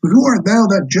 For who art thou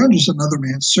that judgest another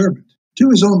man's servant? To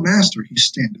his own master he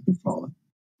standeth or falleth,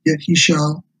 yet he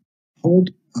shall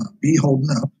be holden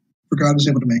up, for God is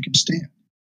able to make him stand.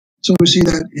 So we see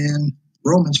that in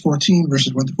Romans 14,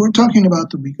 verses 1 to 4, talking about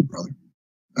the weaker brother.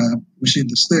 We see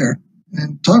this there,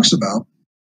 and talks about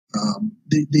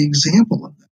the example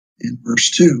of that in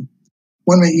verse 2.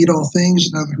 One may eat all things,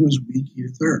 another who is weak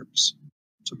eateth herbs.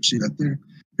 So we see that there.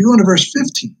 If you go into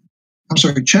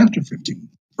chapter 15,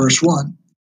 verse 1,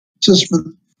 it says,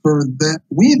 for that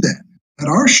we then, that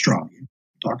are strong,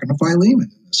 talking to Philemon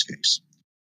in this case,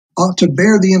 ought to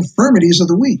bear the infirmities of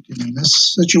the weak. And in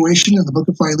this situation in the book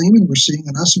of Philemon, we're seeing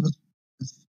Onesimus,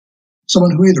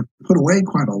 someone who either put away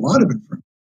quite a lot of infirmities,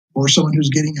 or someone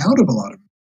who's getting out of a lot of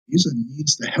infirmities and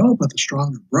needs the help of the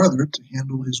stronger brother to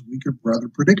handle his weaker brother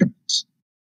predicaments.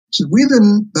 So we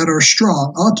then that are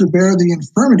strong ought to bear the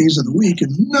infirmities of the weak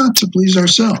and not to please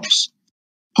ourselves.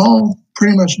 Paul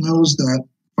pretty much knows that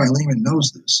Philemon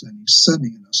knows this, and he's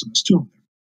sending Onesimus to him.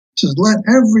 He says, let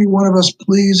every one of us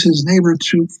please his neighbor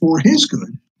for his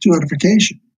good, to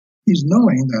edification. He's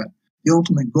knowing that the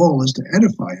ultimate goal is to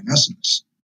edify Onesimus.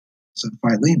 Said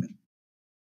Philemon.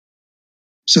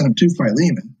 Sent him to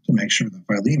Philemon to make sure that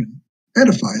Philemon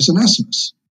edifies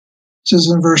Onesimus. It says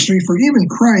in verse 3, for even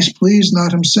Christ pleased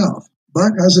not himself,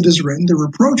 but as it is written, the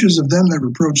reproaches of them that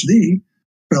reproach thee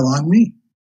fell on me.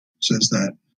 Says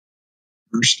that,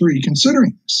 verse 3,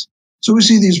 considering this. So we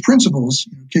see these principles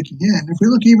kicking in. If we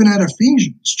look even at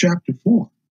Ephesians chapter 4,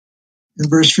 in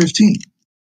verse 15.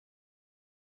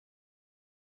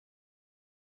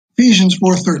 Ephesians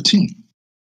 4:13.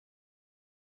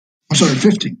 I'm sorry,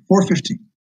 15, 4:15.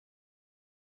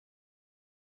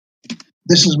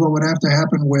 This is what would have to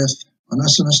happen with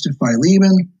Onesimus to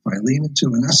Philemon, Philemon to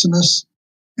Onesimus.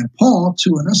 and Paul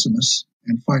to Onesimus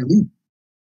and Philemon.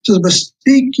 It says, but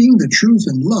speaking the truth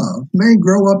in love may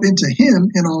grow up into him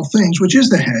in all things, which is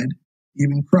the head,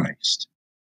 even Christ.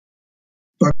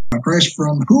 Christ,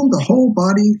 from whom the whole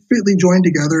body fitly joined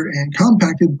together and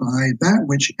compacted by that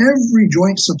which every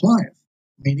joint supplieth,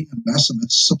 meaning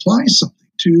Onesimus supplies something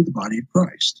to the body of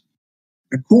Christ,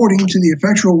 according to the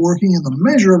effectual working in the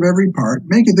measure of every part,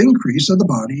 maketh increase of the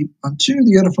body unto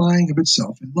the edifying of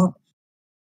itself in love.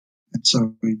 And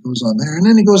so he goes on there, and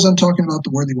then he goes on talking about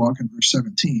the worthy walk in verse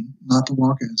 17, not to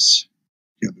walk as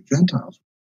the other Gentiles,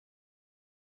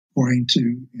 according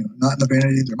to, not in the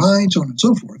vanity of their mind, so on and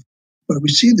so forth. But we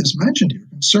see this mentioned here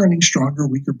concerning stronger,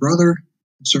 weaker brother,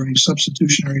 concerning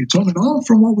substitutionary atonement, all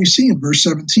from what we see in verse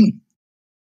 17.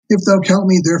 If thou count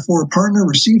me therefore a partner,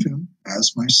 receive him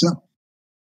as myself.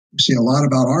 We see a lot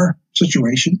about our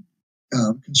situation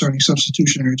concerning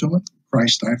substitutionary atonement.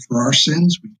 Christ died for our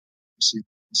sins. We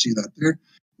see that there.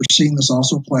 We're seeing this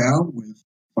also play out with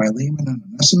Philemon and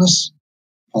Onesimus.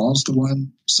 Paul's the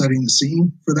one setting the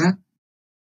scene for that.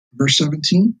 Verse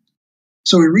 17.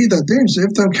 So we read that there. So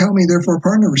if thou count me therefore a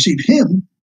partner, receive him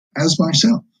as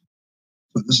myself.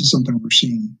 So this is something we're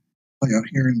seeing play out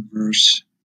here in verse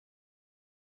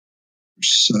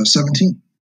 17.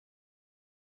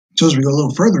 So as we go a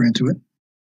little further into it,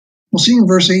 we'll see in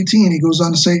verse 18, he goes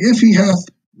on to say, if he hath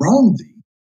wronged thee,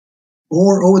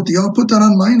 or oweth thee, I'll put that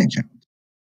on mine account.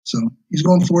 So he's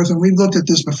going forth, and we've looked at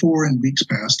this before in weeks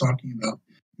past, talking about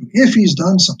if he's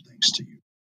done some things to you,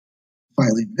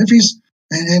 Philemon. If he's,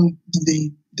 and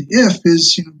the if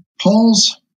is,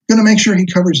 Paul's going to make sure he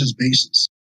covers his bases.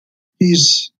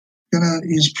 He's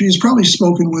probably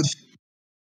spoken with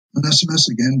Onesimus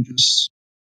again, just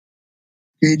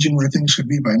gauging where things could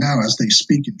be by now as they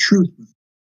speak in truth.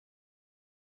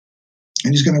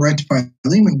 And he's going to write to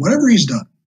Philemon, whatever he's done,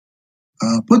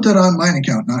 put that on mine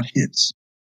account, not his.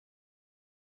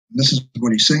 And this is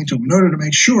what he's saying to him in order to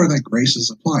make sure that grace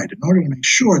is applied, in order to make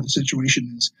sure the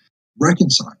situation is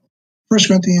reconciled. 1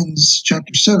 Corinthians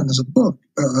chapter 7 is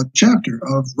a chapter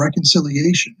of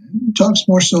reconciliation. And it talks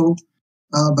more so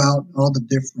about all the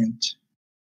different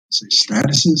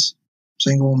statuses,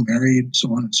 single, married,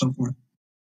 so on and so forth.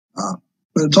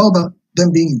 But it's all about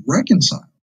them being reconciled,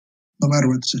 no matter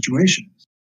what the situation is.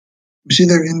 We see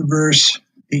there in verse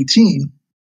 18,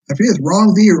 if he hath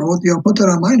wronged thee or oweth thee, I'll put that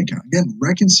on mine account. Again,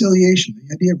 reconciliation,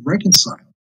 the idea of reconcile.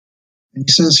 And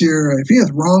he says here, if he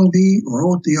hath wronged thee or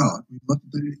oweth thee aught,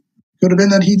 it could have been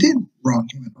that he did wrong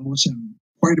him and owes him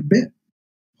quite a bit.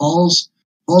 Paul's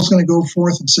going to go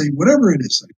forth and say, whatever it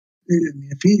is,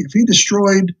 if he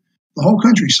destroyed the whole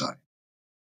countryside,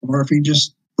 or if he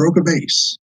just broke a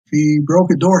vase, if he broke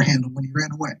a door handle when he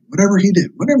ran away, whatever he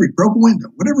did, whatever he broke a window,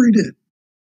 whatever he did,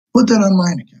 put that on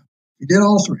mine account. He did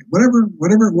all three. Whatever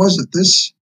it was that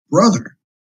this brother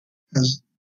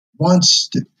wants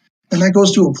to, and that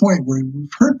goes to a point where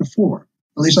we've heard before,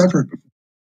 at least I've heard before,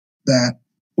 that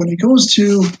when it goes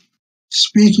to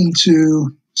speaking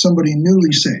to somebody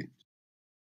newly saved,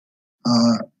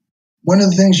 one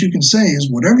of the things you can say is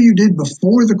whatever you did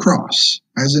before the cross,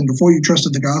 as in before you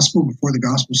trusted the gospel, before the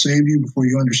gospel saved you, before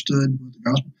you understood the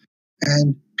gospel,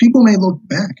 and people may look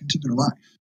back into their life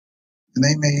and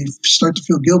they may start to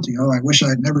feel guilty. Oh, I wish I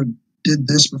had never did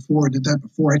this before, did that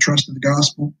before I trusted the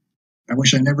gospel. I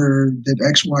wish I never did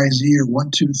X, Y, Z, or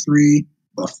 1, 2, 3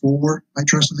 before I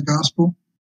trusted the gospel.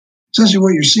 Essentially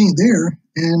what you're seeing there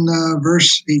in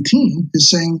verse 18 is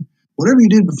saying, whatever you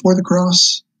did before the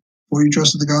cross, before you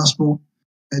trusted the gospel,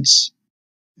 it's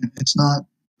not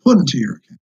put into your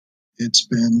account. It's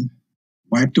been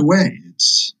wiped away.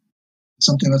 It's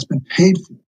something that's been paid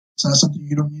for. It's not something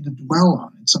you don't need to dwell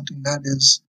on. It's something that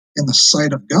is in the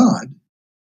sight of God,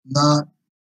 not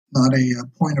a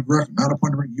point of reference, not a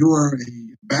point of reference. You are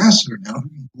an ambassador now who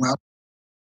can go out.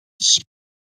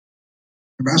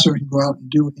 Ambassador can go out and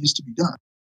do what needs to be done.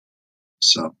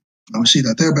 So I don't see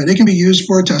that there, but it can be used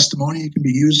for a testimony. It can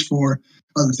be used for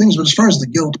other things. But as far as the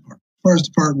guilt part, as far as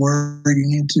the part where you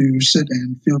need to sit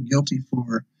and feel guilty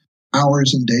for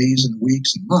hours and days and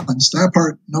weeks and months, that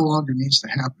part no longer needs to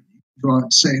happen. You can go out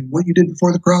and say what you did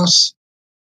before the cross.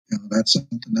 That's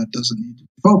something that doesn't need to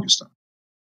be focused on.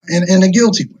 And in a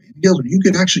guilty way, you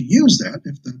could actually use that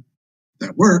if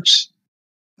that works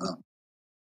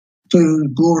to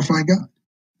glorify God.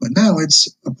 But now it's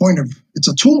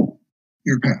a tool.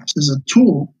 Your past is a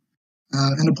tool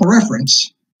and a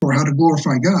reference for how to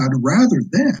glorify God rather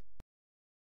than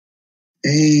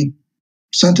a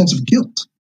sentence of guilt,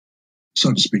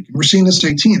 so to speak. And we're seeing this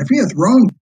at 18. If he hath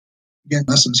wronged, again,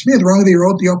 if he hath wronged thee or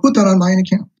owed thee, I'll put that on mine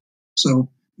account. So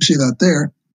we see that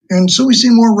there. And so we see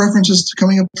more references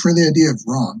coming up for the idea of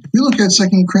wrong. If we look at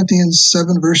 2 Corinthians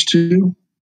 7, verse 2,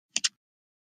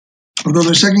 we'll go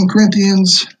to 2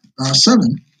 Corinthians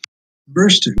 7,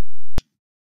 verse 2.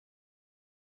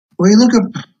 Well, you look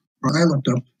up, or I looked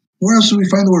up, where else do we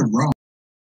find the word wrong?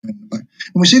 And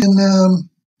we see it in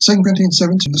 2 Corinthians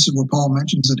 17, this is where Paul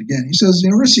mentions it again. He says,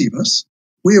 receive us.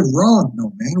 We have wronged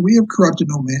no man. We have corrupted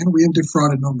no man. We have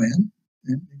defrauded no man.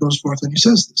 And he goes forth and he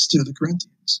says this to the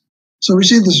Corinthians. So we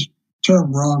see this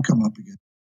term wrong come up again.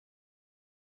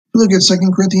 Look at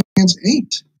 2 Corinthians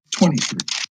 8:23.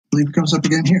 I believe it comes up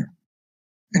again here.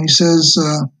 And he says,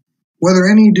 whether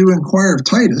any do inquire of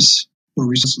Titus, where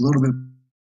we said a little bit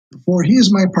before, he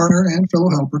is my partner and fellow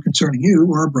helper concerning you,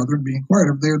 or our brethren being inquired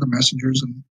of. They are the messengers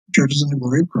and churches in the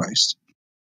glory of Christ.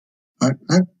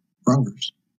 Wrong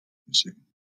verse. Let's see.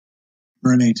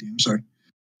 We're in 18, I'm sorry.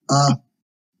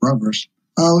 Wrong verse.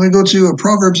 Let me go to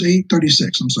Proverbs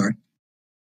 8:36. I'm sorry.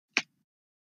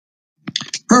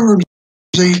 Proverbs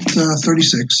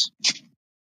 8:36.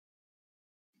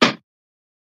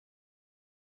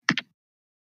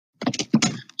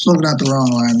 Just looking at the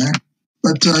wrong line there.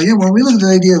 But when we look at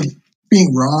the idea of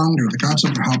being wronged, or the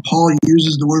concept of how Paul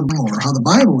uses the word wrong, or how the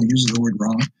Bible uses the word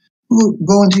wrong, we'll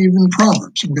go into even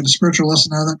Proverbs. We'll get a spiritual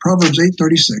lesson out of that. Proverbs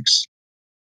 8:36.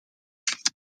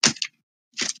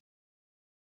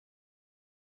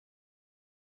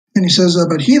 And he says,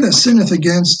 but he that sinneth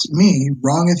against me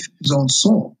wrongeth his own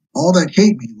soul. All that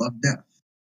hate me love death.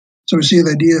 So we see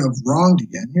the idea of wronged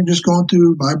again. You're just going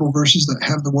through Bible verses that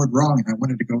have the word wrong, and I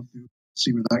wanted to go through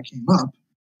see where that came up.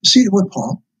 You see it with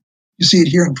Paul. You see it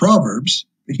here in Proverbs.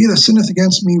 But he that sinneth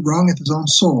against me wrongeth his own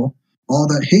soul. All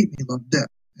that hate me love death.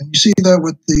 And you see that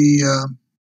with the,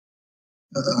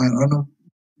 I don't know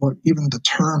what even the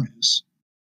term is.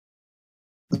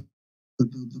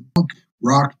 The punk,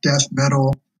 rock, death,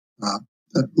 metal,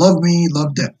 that love me,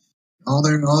 love death. All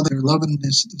they're loving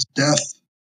this death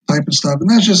type of stuff. And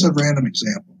that's just a random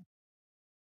example.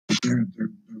 They're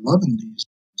loving these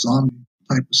zombie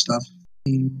type of stuff.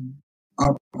 I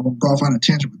won't go off on a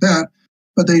tangent with that,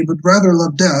 but they would rather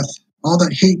love death. All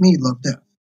that hate me love death.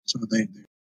 So they're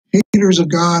haters of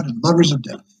God and lovers of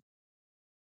death.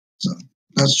 So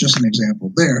that's just an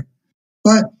example there.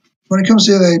 But when it comes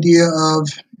to the idea of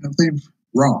if they've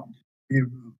wronged,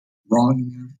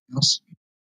 wronging everything else,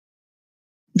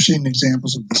 we're seeing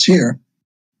examples of this here.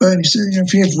 But he said,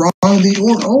 if he has wronged thee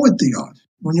or oweth thee aught.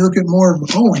 When you look at more of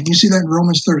owing, you see that in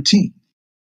Romans 13.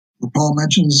 Where Paul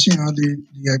mentions,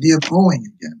 the idea of owing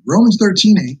again. Romans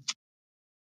 13:8.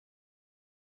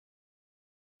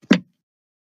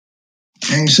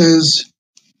 And he says,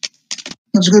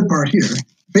 that's a good part here.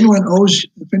 If anyone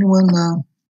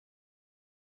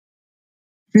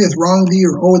if he hath wronged thee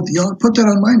or oweth thee, put that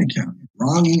on mine account.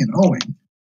 Wronging and owing.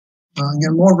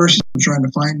 Again, more verses I'm trying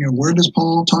to find, where does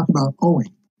Paul talk about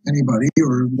owing anybody,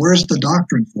 or where's the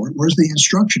doctrine for it? Where's the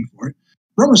instruction for it?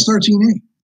 Romans 13:8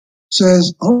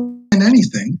 says, owe in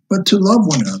anything, but to love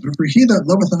one another, for he that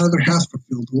loveth another hath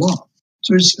fulfilled the law.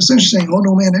 So he's essentially saying, owe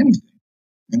no man anything.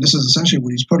 And this is essentially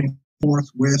what he's putting forth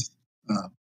with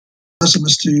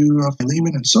Onesimus to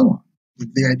Philemon and so on,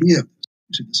 with the idea of this.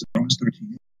 See, this is Romans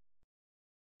 13:8.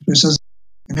 So it says,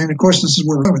 and then of course this is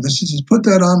where remember this says, put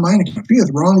that on mine account. If he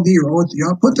hath wronged thee or oweth thee,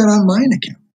 put that on mine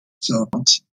account. So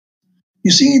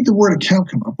you see the word account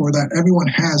come up, or that everyone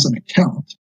has an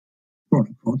account, quote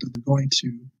unquote, that they're going to,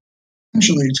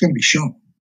 essentially it's going to be shown.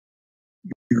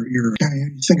 You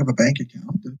think of a bank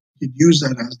account, you'd use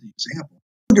that as the example.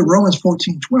 Look at Romans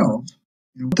 14:12,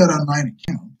 put that on mine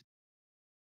account.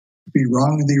 If you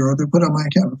wrong thee or other, put on my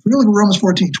account. If you look at Romans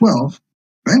 14:12,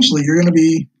 eventually you're going to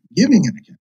be giving an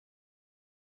account.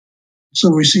 So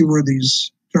we see where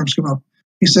these terms come up.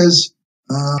 He says,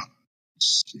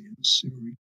 let's see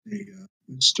where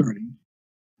it's starting.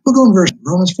 We'll go in verse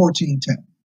Romans 14:10.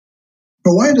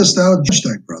 But why dost thou judge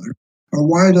thy brother? Or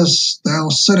why dost thou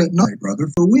sit at night, brother?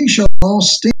 For we shall all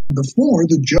stand before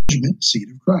the judgment seat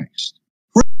of Christ.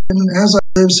 For as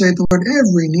I live, saith the Lord,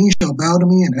 every knee shall bow to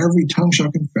me, and every tongue shall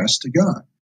confess to God.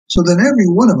 So then every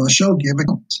one of us shall give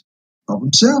account of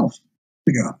himself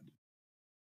to God.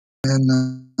 And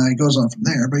it goes on from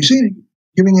there. But you see,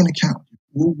 giving an account.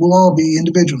 We'll all be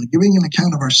individually giving an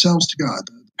account of ourselves to God.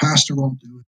 The pastor won't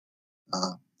do it.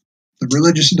 The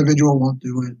religious individual won't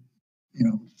do it.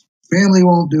 Family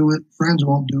won't do it. Friends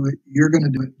won't do it. You're going to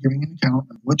do it, giving an account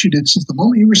of what you did since the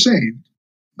moment you were saved.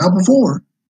 Not before,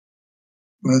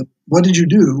 but what did you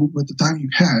do with the time you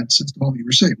had since the moment you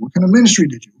were saved? What kind of ministry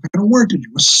did you? What kind of work did you?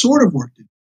 What sort of work did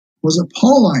you? Was it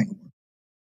Pauline work?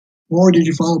 Or did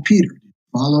you follow Peter? Did you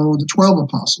follow the 12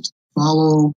 apostles?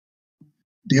 Follow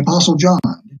the Apostle John?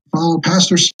 Did you follow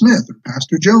Pastor Smith or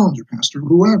Pastor Jones or Pastor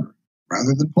whoever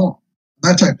rather than Paul.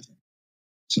 That type of thing.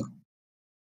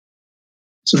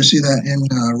 So we see that in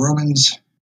Romans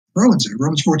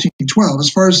 14:12, as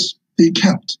far as the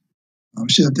account. We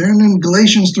see that there. And in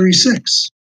Galatians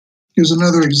 3:6, here's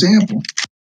another example.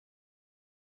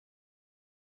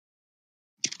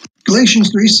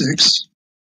 Galatians 3:6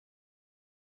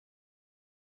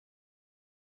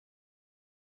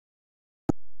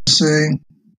 say,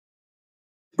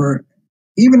 for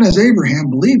even as Abraham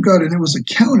believed God and it was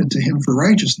accounted to him for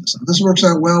righteousness. Now, this works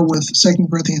out well with 2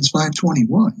 Corinthians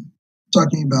 5:21,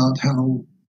 talking about how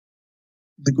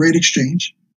the great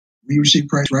exchange, we receive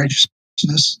Christ's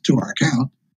righteousness to our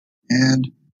account,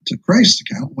 and to Christ's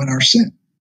account went our sin.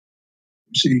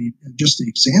 You see just the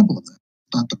example of that,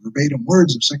 not the verbatim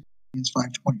words of 2 Corinthians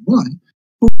 5:21.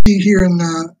 But we see here in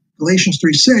Galatians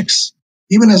 3:6,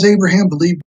 even as Abraham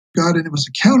believed God and it was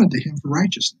accounted to him for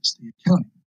righteousness, the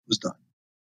accounting was done.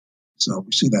 So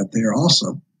we see that there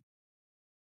also.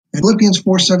 And Philippians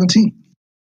 4:17.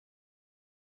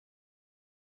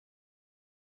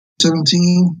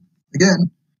 17,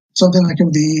 again, something that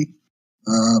can be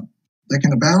that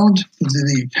can abound into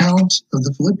the account of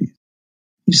the Philippians.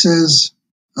 He says,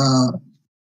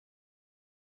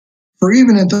 for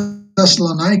even in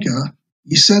Thessalonica,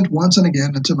 ye sent once and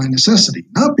again unto my necessity,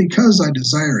 not because I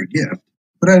desire a gift,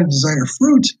 but I desire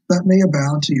fruit that may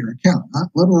abound to your account. Not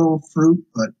literal fruit,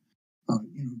 but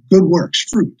good works,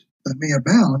 fruit that may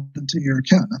abound unto your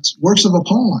account. That's works of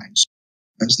Apollines.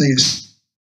 As they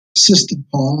assisted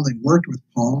Paul, they worked with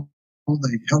Paul,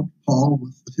 they helped Paul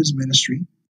with his ministry.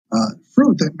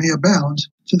 Fruit that may abound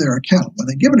to their account. When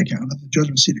they give an account at the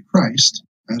judgment seat of Christ,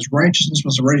 as righteousness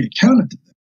was already accounted to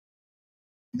them,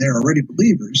 they're already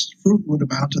believers, fruit would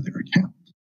abound to their account.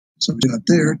 So we do that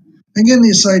there. Again,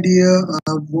 this idea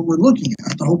of what we're looking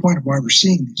at, the whole point of why we're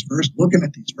seeing these verses, looking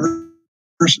at these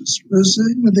verses, is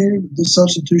the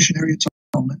substitutionary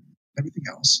atonement, everything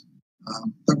else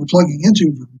that we're plugging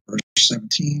into verse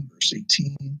 17, verse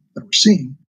 18, that we're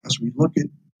seeing as we look at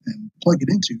and plug it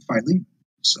into Philemon.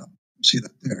 So we see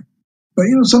that there. But,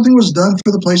 something was done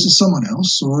for the place of someone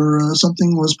else, or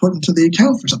something was put into the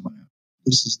account for someone else.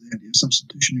 This is the idea of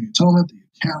substitutionary atonement, the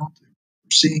account.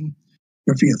 We're seeing,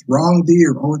 if he hath wronged thee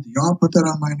or owed thee aught, put that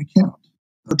on mine account.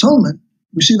 Atonement,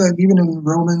 we see that even in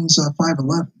Romans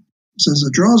 5:11. It says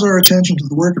it draws our attention to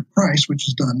the work of Christ, which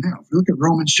is done now. If you look at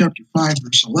Romans chapter 5,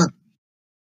 verse 11.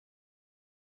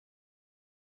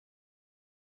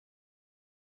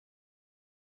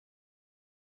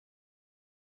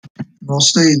 We'll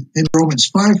stay in Romans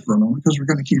 5 for a moment because we're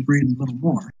going to keep reading a little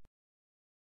more.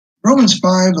 Romans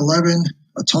 5:11,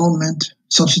 atonement,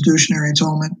 substitutionary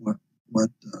atonement,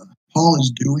 what Paul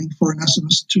is doing for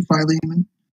Onesimus to Philemon.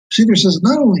 See, there says,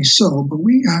 not only so, but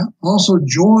we also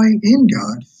joy in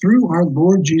God through our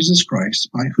Lord Jesus Christ,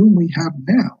 by whom we have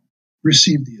now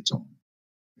received the atonement.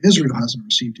 Israel hasn't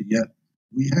received it yet.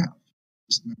 We have,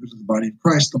 as members of the body of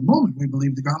Christ, the moment we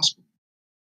believe the gospel.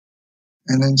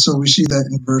 And then so we see that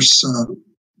in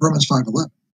Romans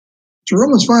 5:11. So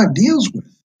Romans 5 deals with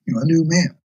a new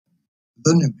man,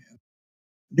 the new man,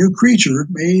 a new creature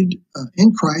made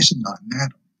in Christ and not in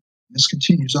Adam. This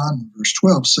continues on in verse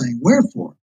 12, saying,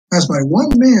 wherefore, as by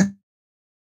one man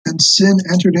and sin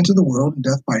entered into the world, and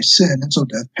death by sin, and so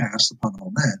death passed upon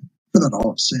all men, for that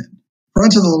all have sinned. For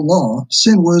unto the law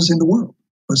sin was in the world,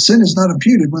 but sin is not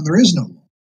imputed when there is no law.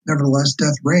 Nevertheless,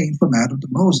 death reigned from Adam to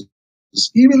Moses,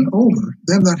 even over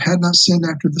them that had not sinned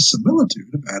after the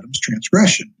similitude of Adam's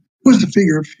transgression, was the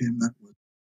figure of him that was.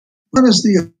 But as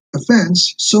the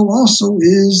offense, so also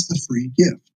is the free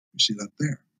gift. You see that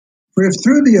there. For if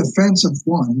through the offense of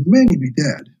one many be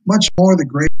dead, much more the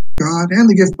grace of God and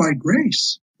the gift by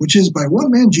grace, which is by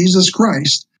one man Jesus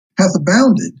Christ, hath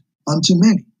abounded unto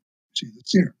many. See,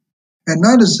 that's here. And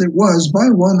not as it was by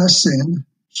one that sinned,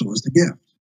 so was the gift.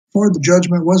 For the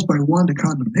judgment was by one to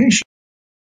condemnation,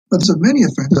 but of many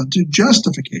offenses unto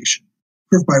justification.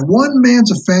 For if by one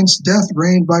man's offense death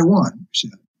reigned by one, see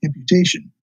that,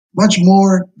 imputation, much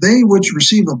more they which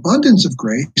receive abundance of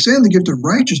grace and the gift of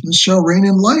righteousness shall reign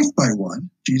in life by one,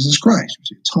 Jesus Christ.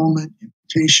 See, atonement,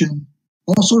 imputation,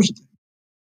 all sorts of things.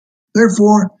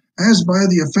 Therefore, as by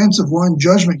the offense of one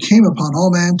judgment came upon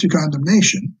all men to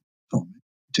condemnation, atonement,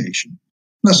 imputation,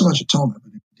 not so much atonement,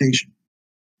 but imputation,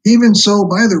 even so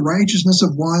by the righteousness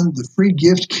of one the free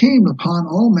gift came upon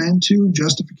all men to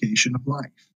justification of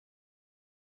life.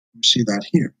 We see that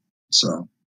here. So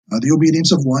the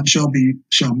obedience of one shall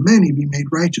many be made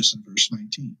righteous in verse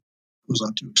 19. Goes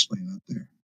on to explain that there.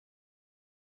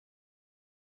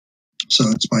 So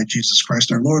it's by Jesus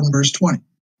Christ our Lord in verse 20.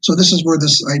 So this is where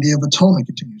this idea of atonement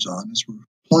continues on as we're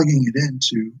plugging it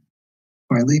into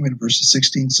Philemon verses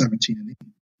 16, 17, and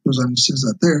 18. Goes on and says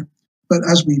that there. But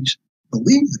as we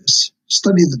believe this,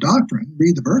 study the doctrine,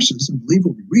 read the verses, and believe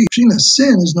what we read, seeing that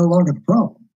sin is no longer the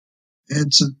problem.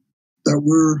 It's that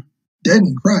we're dead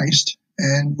in Christ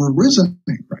and we're risen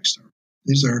in Christ.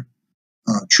 These are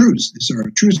truths. These are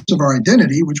truths of our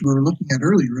identity, which we were looking at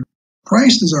earlier.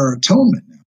 Christ is our atonement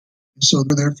now. And so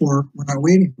therefore, we're not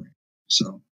waiting for him.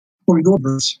 So before we go to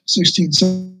verse 16,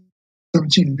 17,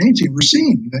 and 18, we're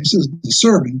seeing, he says, the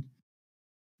servant,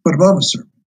 but above a servant.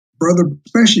 Brother,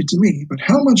 especially to me, but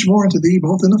how much more unto thee,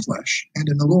 both in the flesh and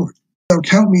in the Lord? Thou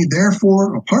count me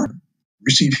therefore a partner.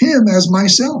 Receive him as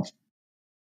myself.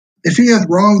 If he hath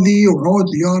wronged thee or owed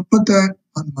thee aught, put that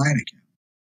on mine account.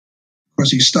 Of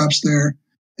course, he stops there,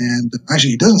 and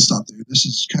actually he doesn't stop there. This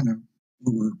is kind of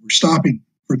where we're stopping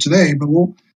for today, but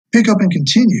we'll pick up and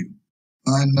continue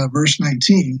on verse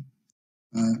 19,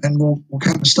 and we'll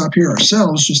kind of stop here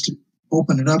ourselves just to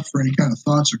open it up for any kind of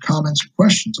thoughts or comments or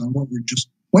questions on what we just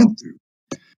went through.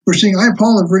 We're seeing, I,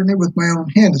 Paul, have written it with my own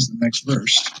hand is the next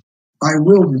verse. I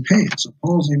will repay it. So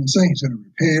Paul's even saying he's going to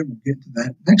repay it. We'll get to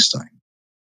that next time.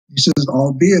 He says,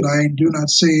 albeit I do not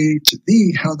say to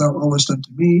thee how thou owest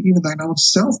unto me, even thine own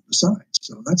self besides.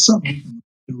 So that's something we can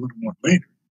do a little more later.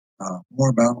 More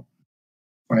about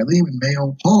Philemon,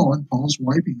 male Paul, and Paul's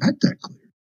wiping that debt clear.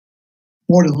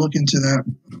 More to look into that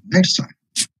next time.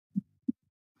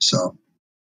 So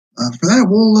for that,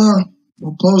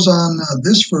 we'll close on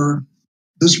this for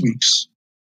this week's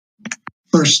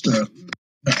first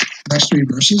next three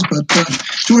verses. But do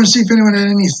you want to see if anyone had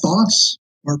any thoughts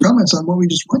or comments on what we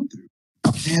just went through,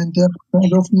 and we'll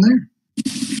go from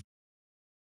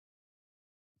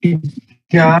there.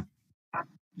 John?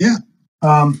 Yeah.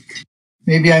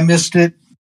 Maybe I missed it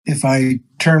if I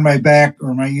turned my back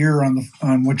or my ear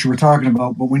on what you were talking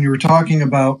about. But when you were talking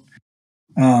about,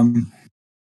 I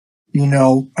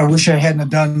wish I hadn't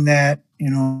have done that,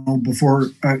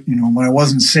 before, when I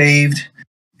wasn't saved,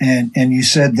 and you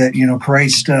said that,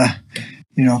 Christ,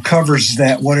 covers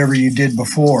that whatever you did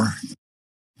before.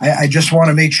 I just want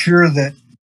to make sure that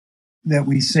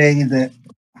we say that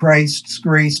Christ's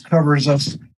grace covers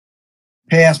us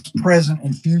past, present,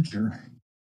 and future.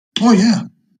 Oh yeah.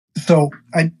 So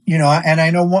and I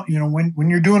know what, when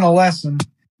you're doing a lesson,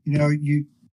 you're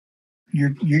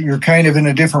kind of in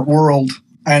a different world.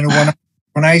 And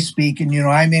when I speak, and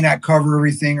I may not cover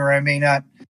everything, or I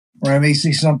may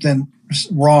say something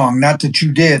wrong. Not that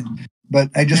you did, but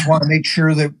I just want to make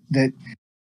sure that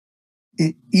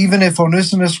even if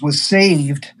Onesimus was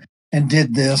saved and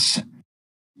did this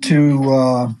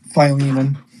to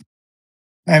Philemon,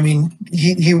 I mean,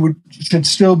 he should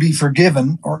still be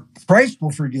forgiven, or Christ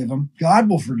will forgive him, God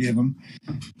will forgive him,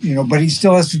 but he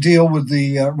still has to deal with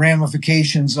the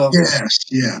ramifications of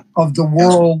the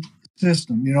world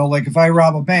system. Like if I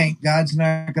rob a bank, God's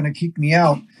not going to kick me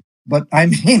out, but I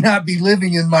may not be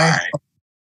living in my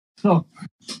so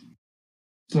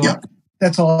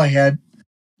that's all I had.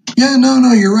 Yeah,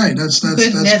 no, you're right. That's good.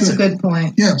 A good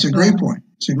point. Yeah, it's a great point.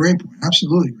 It's a great point.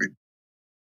 Absolutely great.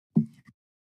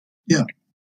 Yeah.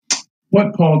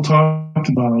 What Paul talked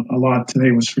about a lot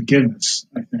today was forgiveness,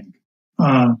 I think.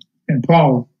 And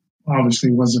Paul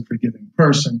obviously was a forgiving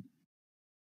person.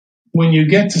 When you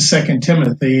get to 2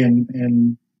 Timothy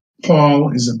and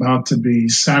Paul is about to be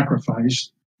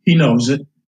sacrificed, he knows it.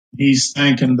 He's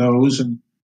thanking those. And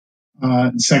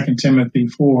in 2 Timothy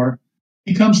 4,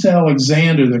 he comes to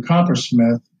Alexander the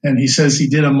coppersmith, and he says he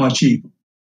did him much evil.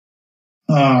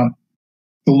 The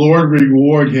Lord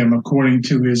reward him according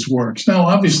to his works. Now,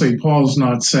 obviously, Paul's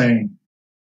not saying,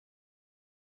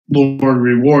 Lord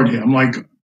reward him, like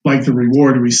the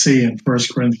reward we see in 1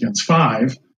 Corinthians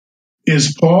 5.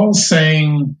 Is Paul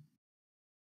saying,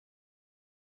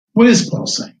 what is Paul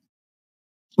saying?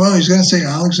 Well, he's going to say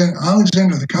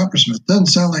Alexander the coppersmith. Doesn't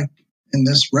sound like in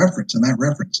this reference, in that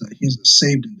reference, that he's a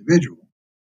saved individual.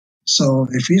 So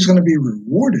if he's going to be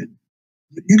rewarded,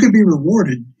 you could be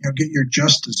rewarded, get your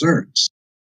just deserts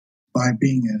by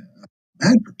being a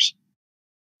bad person.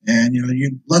 And,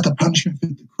 you let the punishment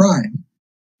fit the crime.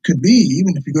 Could be,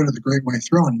 even if you go to the Great White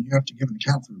Throne and you have to give an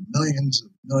account for millions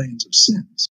of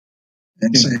sins.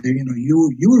 And say,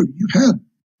 you had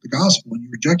the gospel and you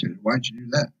rejected it. Why'd you do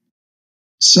that?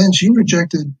 Since you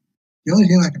rejected the only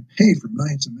thing that can pay for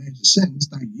millions and millions of sins,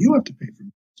 now you have to pay for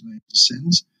millions of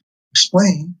sins.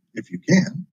 Explain, if you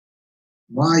can,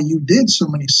 why you did so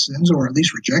many sins, or at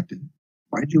least rejected.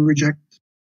 Why did you reject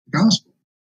the gospel?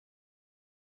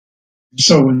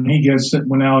 So when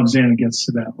Alexander gets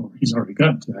to that, or he's already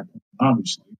gotten to that point,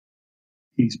 obviously,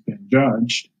 he's been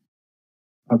judged,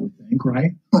 I would think,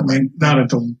 right? I mean, not at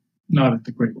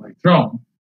the Great White Throne,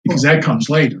 because that comes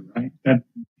later, right? That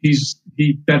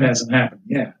hasn't happened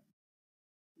yet.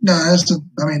 No,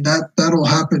 that'll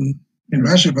happen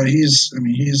eventually. But he's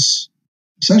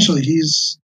essentially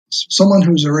someone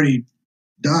who's already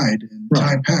died in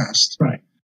time past. Right.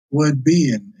 Would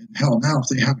be in hell now if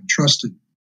they haven't trusted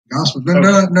the gospel.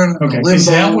 Okay. Is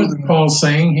that what Paul's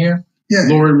saying here? Yeah.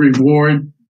 Lord,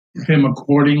 reward him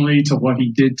accordingly to what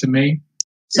he did to me.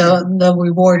 So the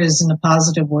reward isn't a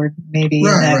positive word, maybe.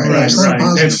 Right.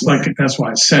 That's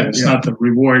why I said it's not the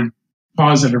reward,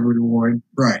 positive reward,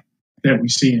 right, that we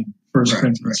see in 1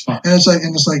 Corinthians 5. And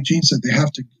it's like Gene said, they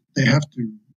have to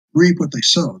reap what they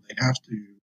sow. They have to,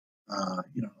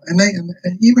 and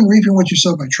even reaping what you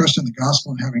sow by trusting the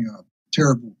gospel and having a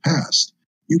terrible past,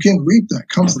 you can reap that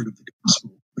comfort of the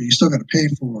gospel, but you still got to pay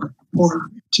for,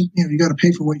 you got to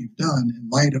pay for what you've done in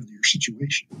light of your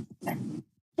situation.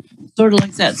 Sort of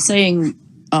like that saying,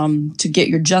 to get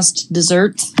your just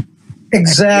desserts.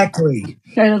 Exactly.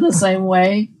 Kind of the same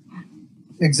way.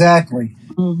 Exactly.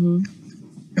 Mm-hmm.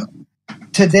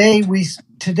 Today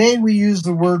we use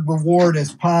the word reward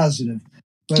as positive,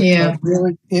 but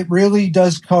it really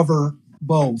does cover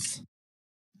both.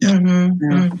 Yeah.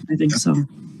 Mm-hmm. Yeah, I think so.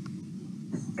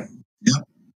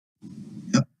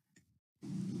 Yep.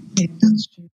 And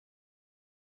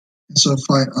so if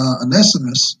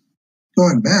Onesimus,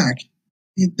 going back,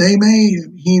 he may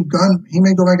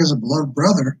go back as a beloved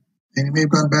brother, and he may have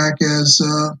gone back as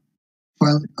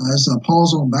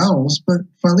Paul's own bowels, but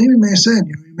Philemon may have said,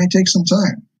 it may take some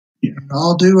time. Yeah.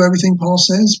 I'll do everything Paul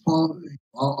says.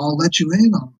 I'll let you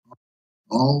in.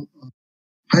 I'll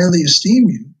highly esteem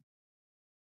you.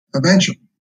 Eventually,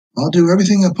 I'll do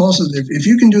everything that Paul says. If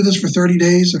you can do this for 30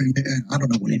 days, I don't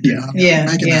know what he did.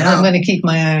 I'm going to keep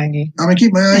my eye on you. I'm going to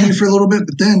keep my eye on you for a little bit,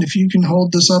 but then if you can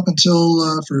hold this up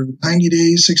until for 90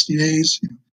 days, 60 days,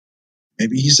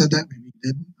 maybe he said that, maybe he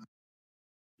didn't.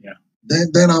 Yeah.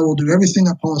 Then I will do everything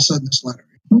that Paul has said in this letter.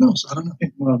 Who knows? I don't know.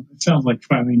 Well, it sounds like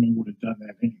Philemon would have done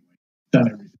that anyway. Done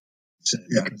everything he said,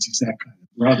 because he's that kind of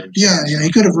brother. Yeah.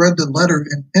 He could have read the letter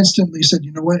and instantly said,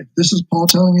 you know what? If this is Paul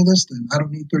telling me this, then I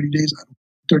don't need 30 days. I don't need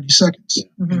 30 seconds. Yeah.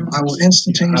 Mm-hmm. I will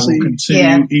instantaneously. I will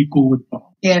consider you equal with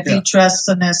Paul. Yeah, if he trusts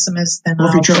Onesimus, then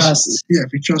I'll trust. Yeah,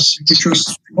 if he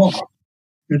trusts Paul,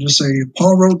 you just say,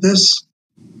 Paul wrote this,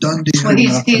 done deal. Well,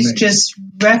 he's just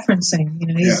referencing,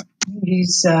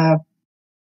 he's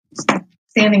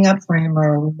standing up for him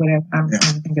or whatever. I'm trying to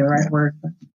think of the right word,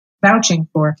 but vouching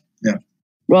for. Yeah.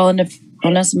 Well, and if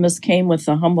Onesimus came with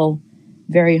a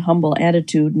very humble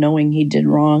attitude, knowing he did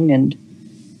wrong and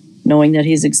knowing that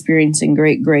he's experiencing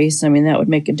great grace, that would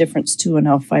make a difference too in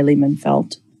how Philemon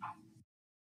felt.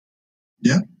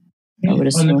 Yeah. I would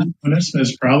assume.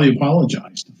 Onesimus probably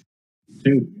apologized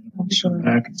too. Sure. Come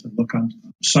back and said, "Look, I'm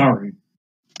sorry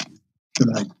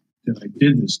that I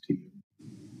did this to you,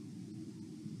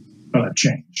 but I've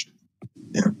changed."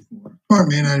 Yeah. Or I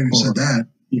may not even said that.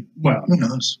 Yeah, well, who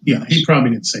knows? Yeah, he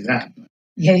probably didn't say that. But.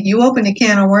 Yeah, you opened a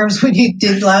can of worms when you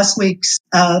did last week's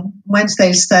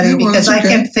Wednesday study because I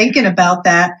kept thinking about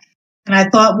that, and I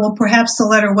thought, well, perhaps the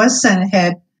letter was sent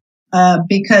ahead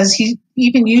because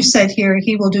you said here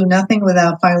he will do nothing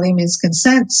without Philemon's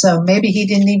consent. So maybe he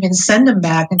didn't even send him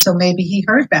back until maybe he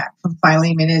heard back from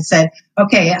Philemon and said,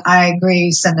 "Okay, I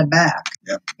agree, send him back."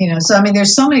 Yeah. So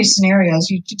there's so many scenarios.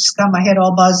 You just got my head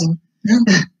all buzzing. Yeah.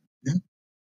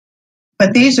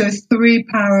 But these are 3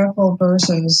 powerful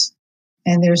verses.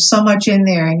 And there's so much in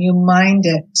there, and you mind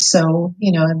it. So,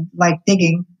 like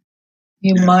digging,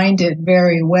 you mind it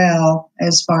very well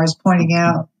as far as pointing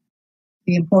out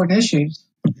the important issues.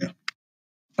 Yeah.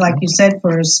 Like you said,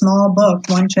 for a small book,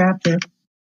 1 chapter.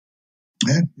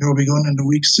 Yeah, you'll be going into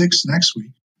week 6 next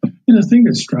week. And the thing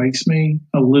that strikes me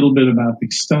a little bit about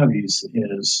these studies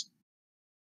is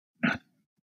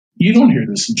you don't hear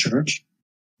this in church.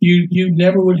 You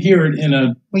never would hear it in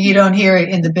a... Well, you don't hear it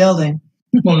in the building.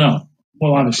 Well, no.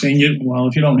 Well, obviously,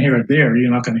 if you don't hear it there,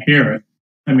 you're not going to hear it.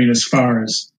 As far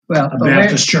as a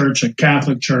Baptist church, a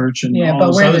Catholic church, and all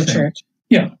those other things. Yeah, but we're the church.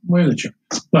 Yeah, we're the church.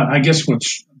 But I guess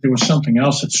there was something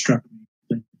else that struck me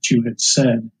that you had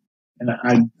said, and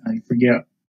I forget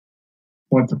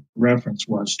what the reference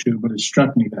was to, but it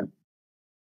struck me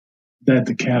that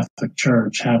the Catholic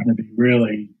Church happened to be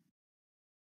really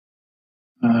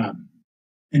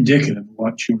indicative of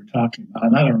what you were talking about.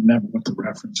 And I don't remember what the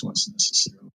reference was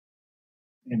necessarily.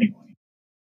 Anyway,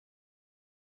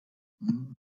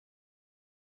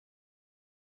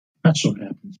 that's what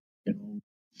happens.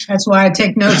 That's why I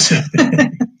take notes.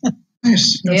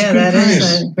 Nice. That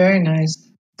is very nice.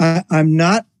 I'm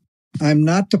not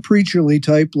the preacherly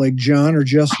type like John or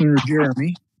Justin or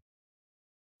Jeremy.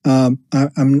 I'm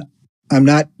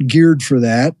not geared for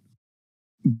that.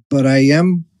 but I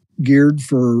am geared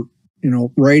for,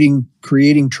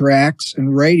 creating tracks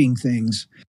and writing things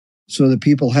so that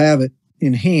people have it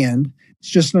in hand. It's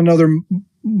just another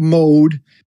mode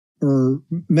or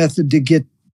method to get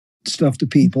stuff to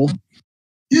people.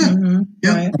 Yeah. Mm-hmm.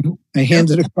 Yeah. Right. I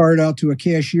handed a card out to a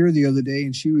cashier the other day,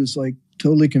 and she was like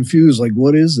totally confused, like,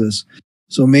 "What is this?"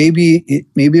 So maybe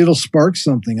it'll spark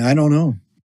something. I don't know.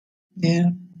 Yeah.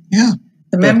 Yeah.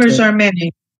 The members are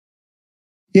many.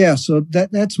 Yeah. So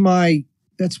that's my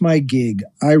gig.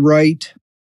 I write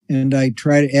and I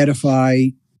try to edify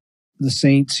the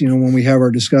saints, when we have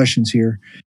our discussions here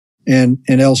and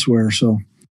elsewhere. So,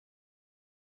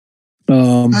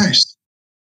 Nice.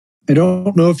 I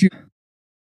don't know if you.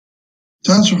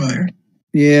 Sounds familiar.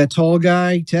 Yeah, tall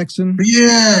guy, Texan.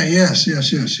 Yeah. Yes.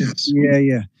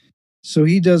 Yeah. So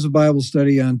he does a Bible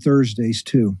study on Thursdays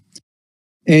too.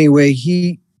 Anyway,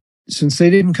 since they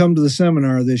didn't come to the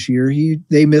seminar this year,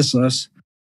 they miss us.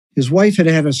 His wife had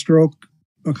a stroke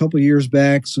a couple of years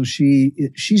back, so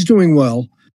she's doing well,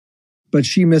 but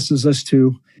she misses us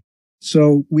too.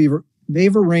 So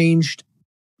they've arranged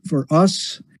for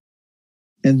us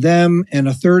and them and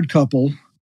a third couple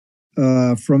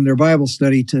from their Bible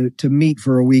study to meet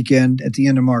for a weekend at the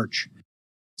end of March.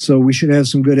 So we should have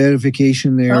some good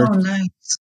edification there. Oh,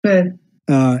 nice. Good.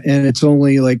 And it's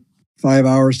only like 5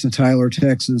 hours to Tyler,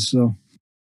 Texas. So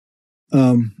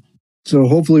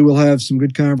hopefully we'll have some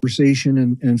good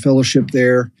conversation and fellowship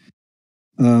there.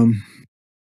 That's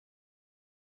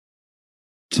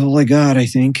all I got, I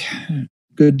think.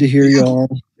 Good to hear you all.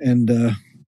 And yeah,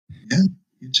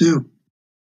 you too.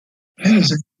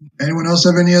 Does anyone else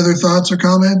have any other thoughts or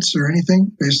comments or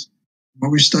anything based on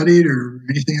what we studied or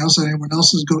anything else that anyone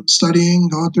else is going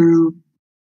through?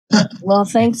 Well,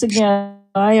 thanks again.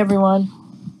 Bye, everyone.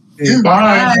 Yeah.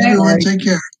 Bye. Everyone, take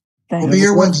care. Thanks. We'll be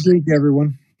here Wednesday. Week,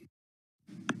 everyone.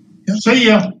 See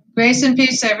ya. Grace and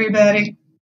peace, everybody.